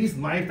with these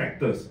 9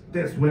 factors,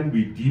 that's when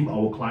we deem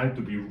our client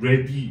to be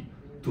ready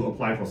to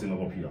apply for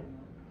Singapore PR.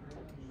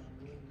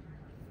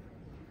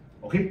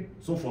 Okay,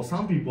 so for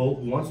some people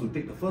who wants to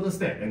take the further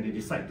step and they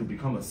decide to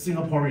become a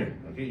Singaporean,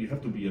 okay, you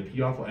have to be a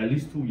PR for at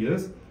least 2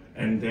 years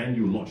and then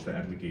you launch the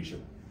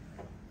application.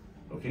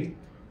 Okay,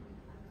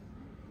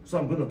 so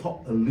I'm going to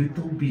talk a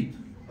little bit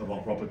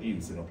about property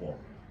in Singapore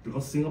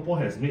because Singapore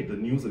has made the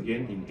news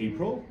again in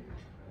April,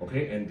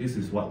 okay, and this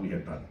is what we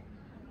have done.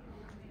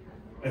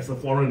 As a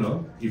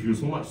foreigner, if you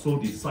so much so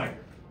decide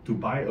to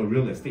buy a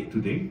real estate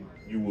today,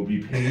 you will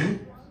be paying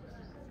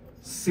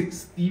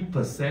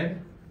 60%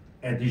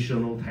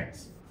 additional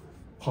tax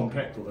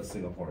compared to a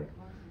Singaporean.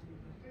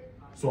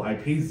 So I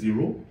pay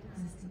 0.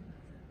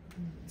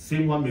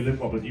 Same 1 million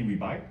property we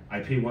buy,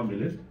 I pay 1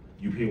 million,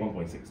 you pay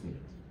 1.6 million.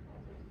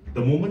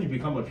 The moment you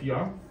become a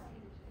PR,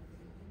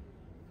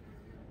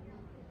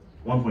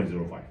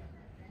 1.05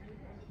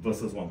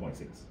 versus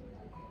 1.6.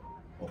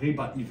 Okay,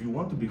 but if you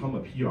want to become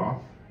a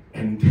PR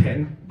and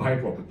then buy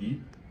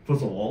property,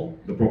 first of all,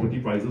 the property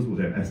prices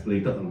would have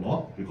escalated a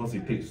lot because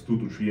it takes 2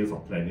 to 3 years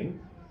of planning.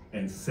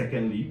 And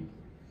secondly,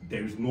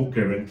 there is no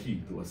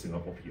guarantee to a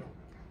Singapore PR.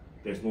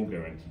 There's no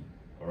guarantee,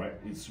 all right?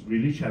 It's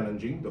really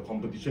challenging. The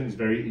competition is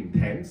very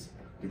intense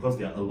because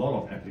there are a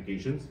lot of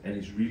applications and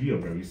it's really a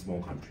very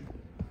small country,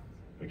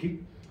 okay?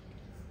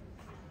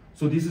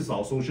 So this is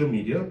our social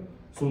media.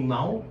 So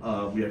now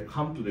we have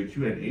come to the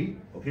Q&A.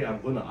 Okay, I'm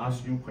going to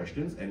ask you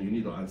questions and you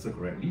need to answer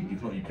correctly.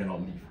 If not, you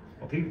cannot leave.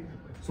 Okay.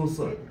 So,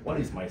 sir, what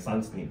is my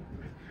son's name?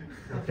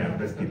 Okay, I'm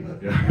just kidding.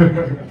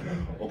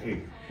 Yeah.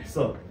 Okay,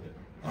 sir,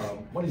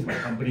 what is my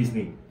company's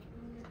name?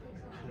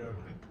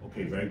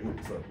 Okay, very good,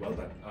 sir. Well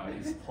done.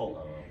 It's called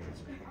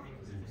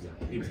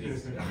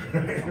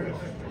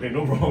okay,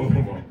 no problem,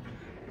 no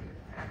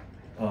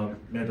problem.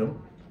 Madam,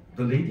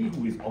 the lady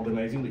who is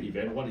organizing the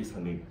event, what is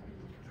her name?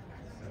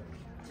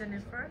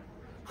 Jennifer.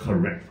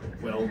 Correct.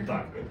 Well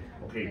done.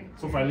 Okay,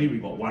 so finally we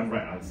got one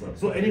right answer.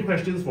 So any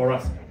questions for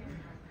us?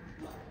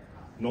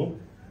 No?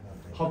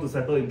 How to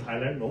settle in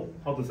Thailand? No.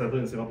 How to settle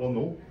in Singapore?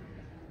 No.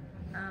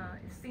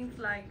 It seems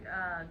like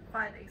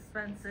quite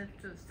expensive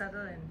to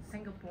settle in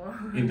Singapore.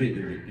 Indeed,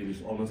 it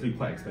is honestly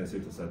quite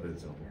expensive to settle in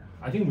Singapore.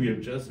 I think we have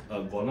just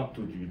gone up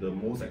to be the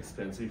most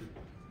expensive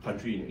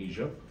country in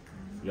Asia.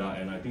 Yeah,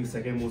 and I think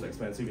second most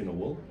expensive in the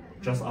world,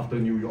 just after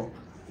New York.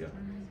 Yeah.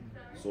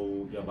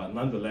 So yeah, but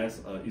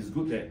nonetheless, it's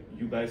good that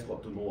you guys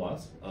got to know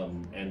us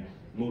and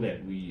know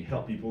that we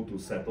help people to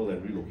settle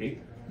and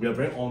relocate. We are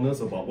very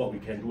honest about what we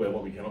can do and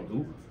what we cannot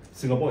do.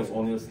 Singapore is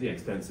honestly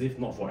expensive,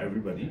 not for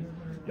everybody.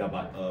 Yeah,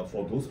 but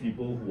for those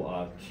people who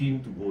are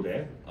keen to go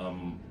there,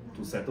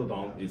 to settle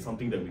down, is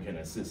something that we can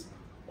assist.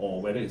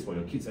 Or whether it's for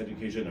your kids'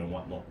 education and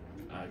whatnot.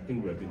 I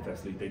think we have been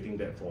facilitating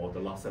that for the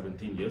last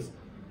 17 years.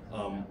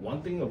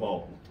 One thing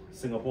about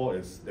Singapore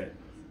is that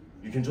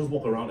you can just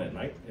walk around at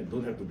night and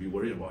don't have to be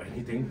worried about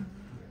anything.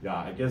 Yeah,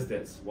 I guess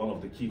that's one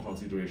of the key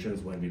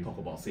considerations when we talk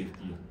about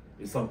safety.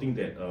 It's something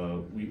that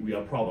we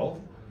are proud of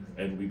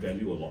and we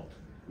value a lot.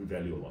 We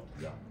value a lot,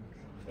 yeah.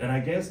 And I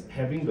guess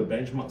having the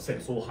benchmark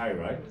set so high,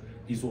 right,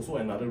 is also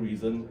another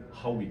reason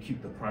how we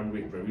keep the crime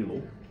rate very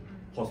low.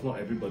 Because not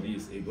everybody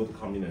is able to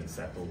come in and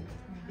settle.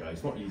 Yeah,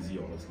 it's not easy,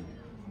 honestly.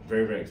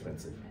 Very, very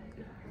expensive.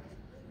 Yeah.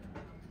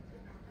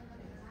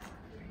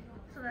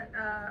 So that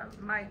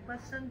my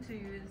question to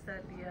you is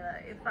that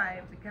if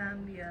I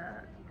become the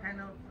kind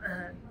of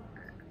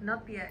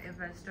not the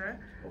investor,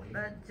 Okay.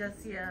 but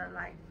just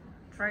like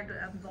try to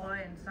employ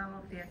in some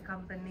of their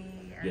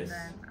company, and Yes.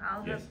 then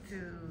I'll Yes. have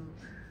to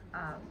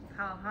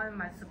how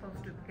am I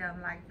supposed to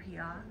become like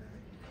PR?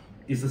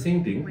 It's the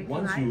same thing. Wait,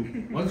 Once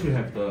you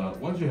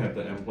have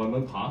the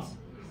employment pass,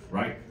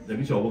 right? That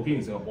means you're working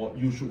in Singapore.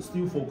 You should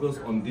still focus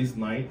on these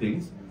 9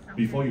 things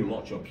before you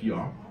launch your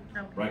PR,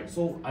 Okay. right?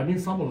 So I mean,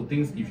 some of the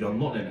things, if you're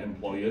not an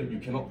employer, you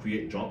cannot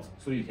create jobs,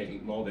 so you can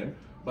ignore them.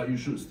 But you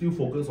should still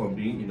focus on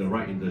being in the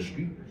right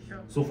industry.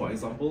 Sure. So, for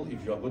example, if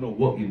you're going to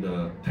work in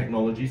the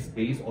technology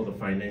space or the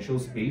financial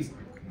space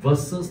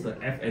versus the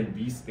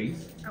F&B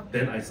space,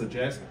 then I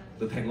suggest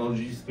the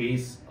technology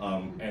space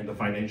and the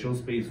financial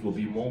space will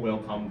be more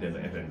welcome than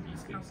the F&B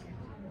space. Okay.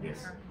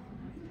 Yes.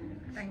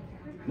 Thank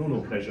you.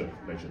 No, pleasure.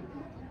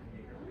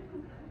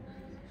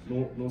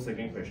 No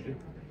second question.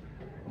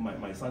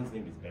 My son's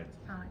name is Ben.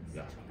 Oh,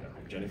 Yeah.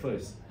 Jennifer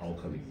is our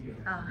colleague here.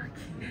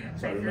 Okay.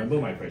 So I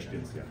remember my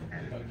questions. Yeah.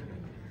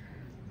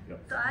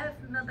 So I have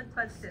another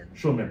question.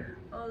 Sure, ma'am.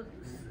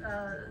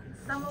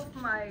 Some of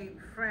my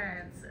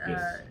friends,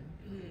 Yes.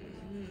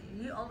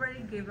 he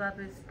already gave up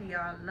his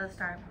PR last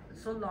time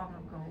so long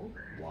ago.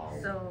 Wow.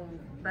 So,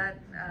 but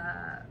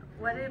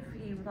what if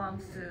he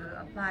wants to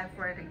apply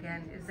for it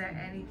again? Is there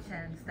any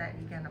chance that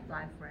he can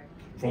apply for it?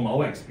 From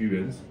our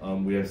experience,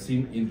 we have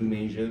seen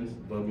Indonesians,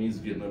 Burmese,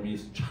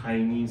 Vietnamese,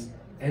 Chinese,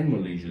 and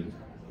Malaysians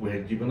who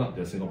have given up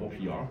their Singapore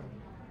PR.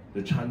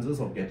 The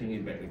chances of getting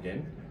it back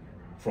again,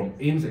 from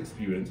AIM's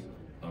experience,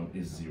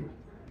 is 0.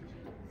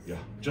 Yeah,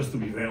 just to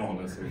be very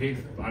honest, okay?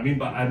 I mean,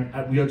 but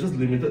we are just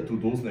limited to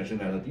those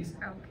nationalities.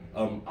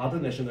 Okay. Other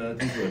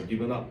nationalities who have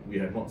given up, we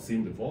have not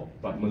seen before,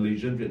 but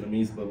Malaysian,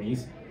 Vietnamese,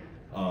 Burmese,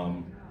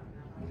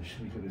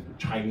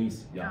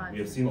 Chinese, yeah, we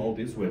have seen all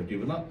this who have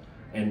given up,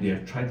 and they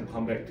have tried to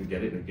come back to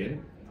get it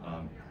again.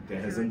 There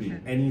hasn't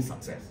been any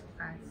success.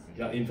 I see.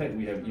 Yeah, in fact,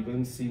 we have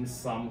even seen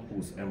some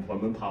whose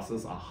employment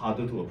passes are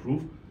harder to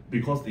approve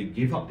because they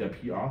gave up their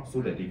PR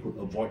so that they could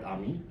avoid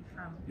army.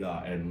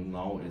 Yeah, and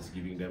now it's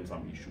giving them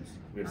some issues.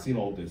 We have seen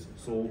all this.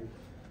 So,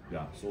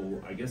 yeah, so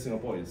I guess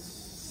Singapore is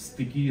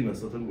sticky in a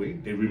certain way.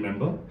 They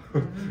remember.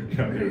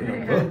 Yeah, they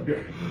remember.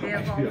 Yeah. They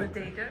have all the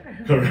data.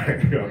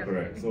 Correct, yeah,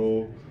 correct.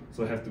 So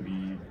have to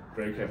be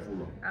very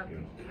careful. Okay. You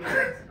know.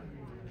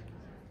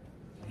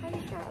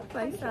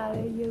 phải xài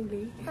đây dương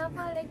đi tao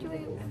phải lấy chui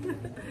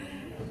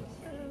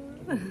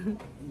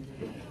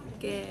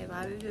ကဲဘာ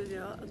ဖြစ်ဖြစ်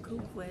ပြောအခု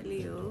ပွဲ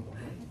လေးကို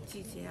ကြ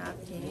ည့်ချင်အ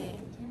ပြင်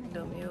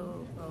ဒီမျိုး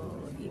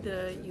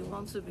either you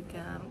want to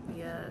become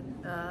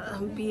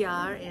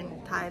PR in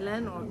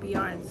Thailand or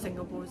PR in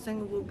Singapore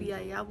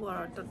PR ရဖို့က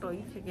တော့တော်တော်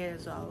ကြီးခက်ခဲတ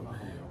ယ်ဆိုတော့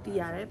တည်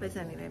ရတယ်ပတ်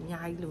စံနေလည်းအ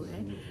များကြီးလိုတ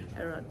ယ်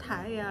အဲ့တော့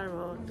Thai က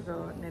တော့တော်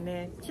တော်နည်းန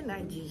ည်းချစ်နို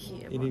င်ကြရှိ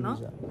ရပေါ့နော်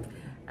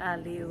အဲ့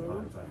လေးကို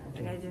တ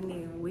ကယ်ချင်းနေ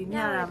ဝေ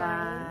မျှတာပါ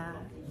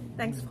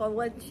Thanks for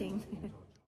watching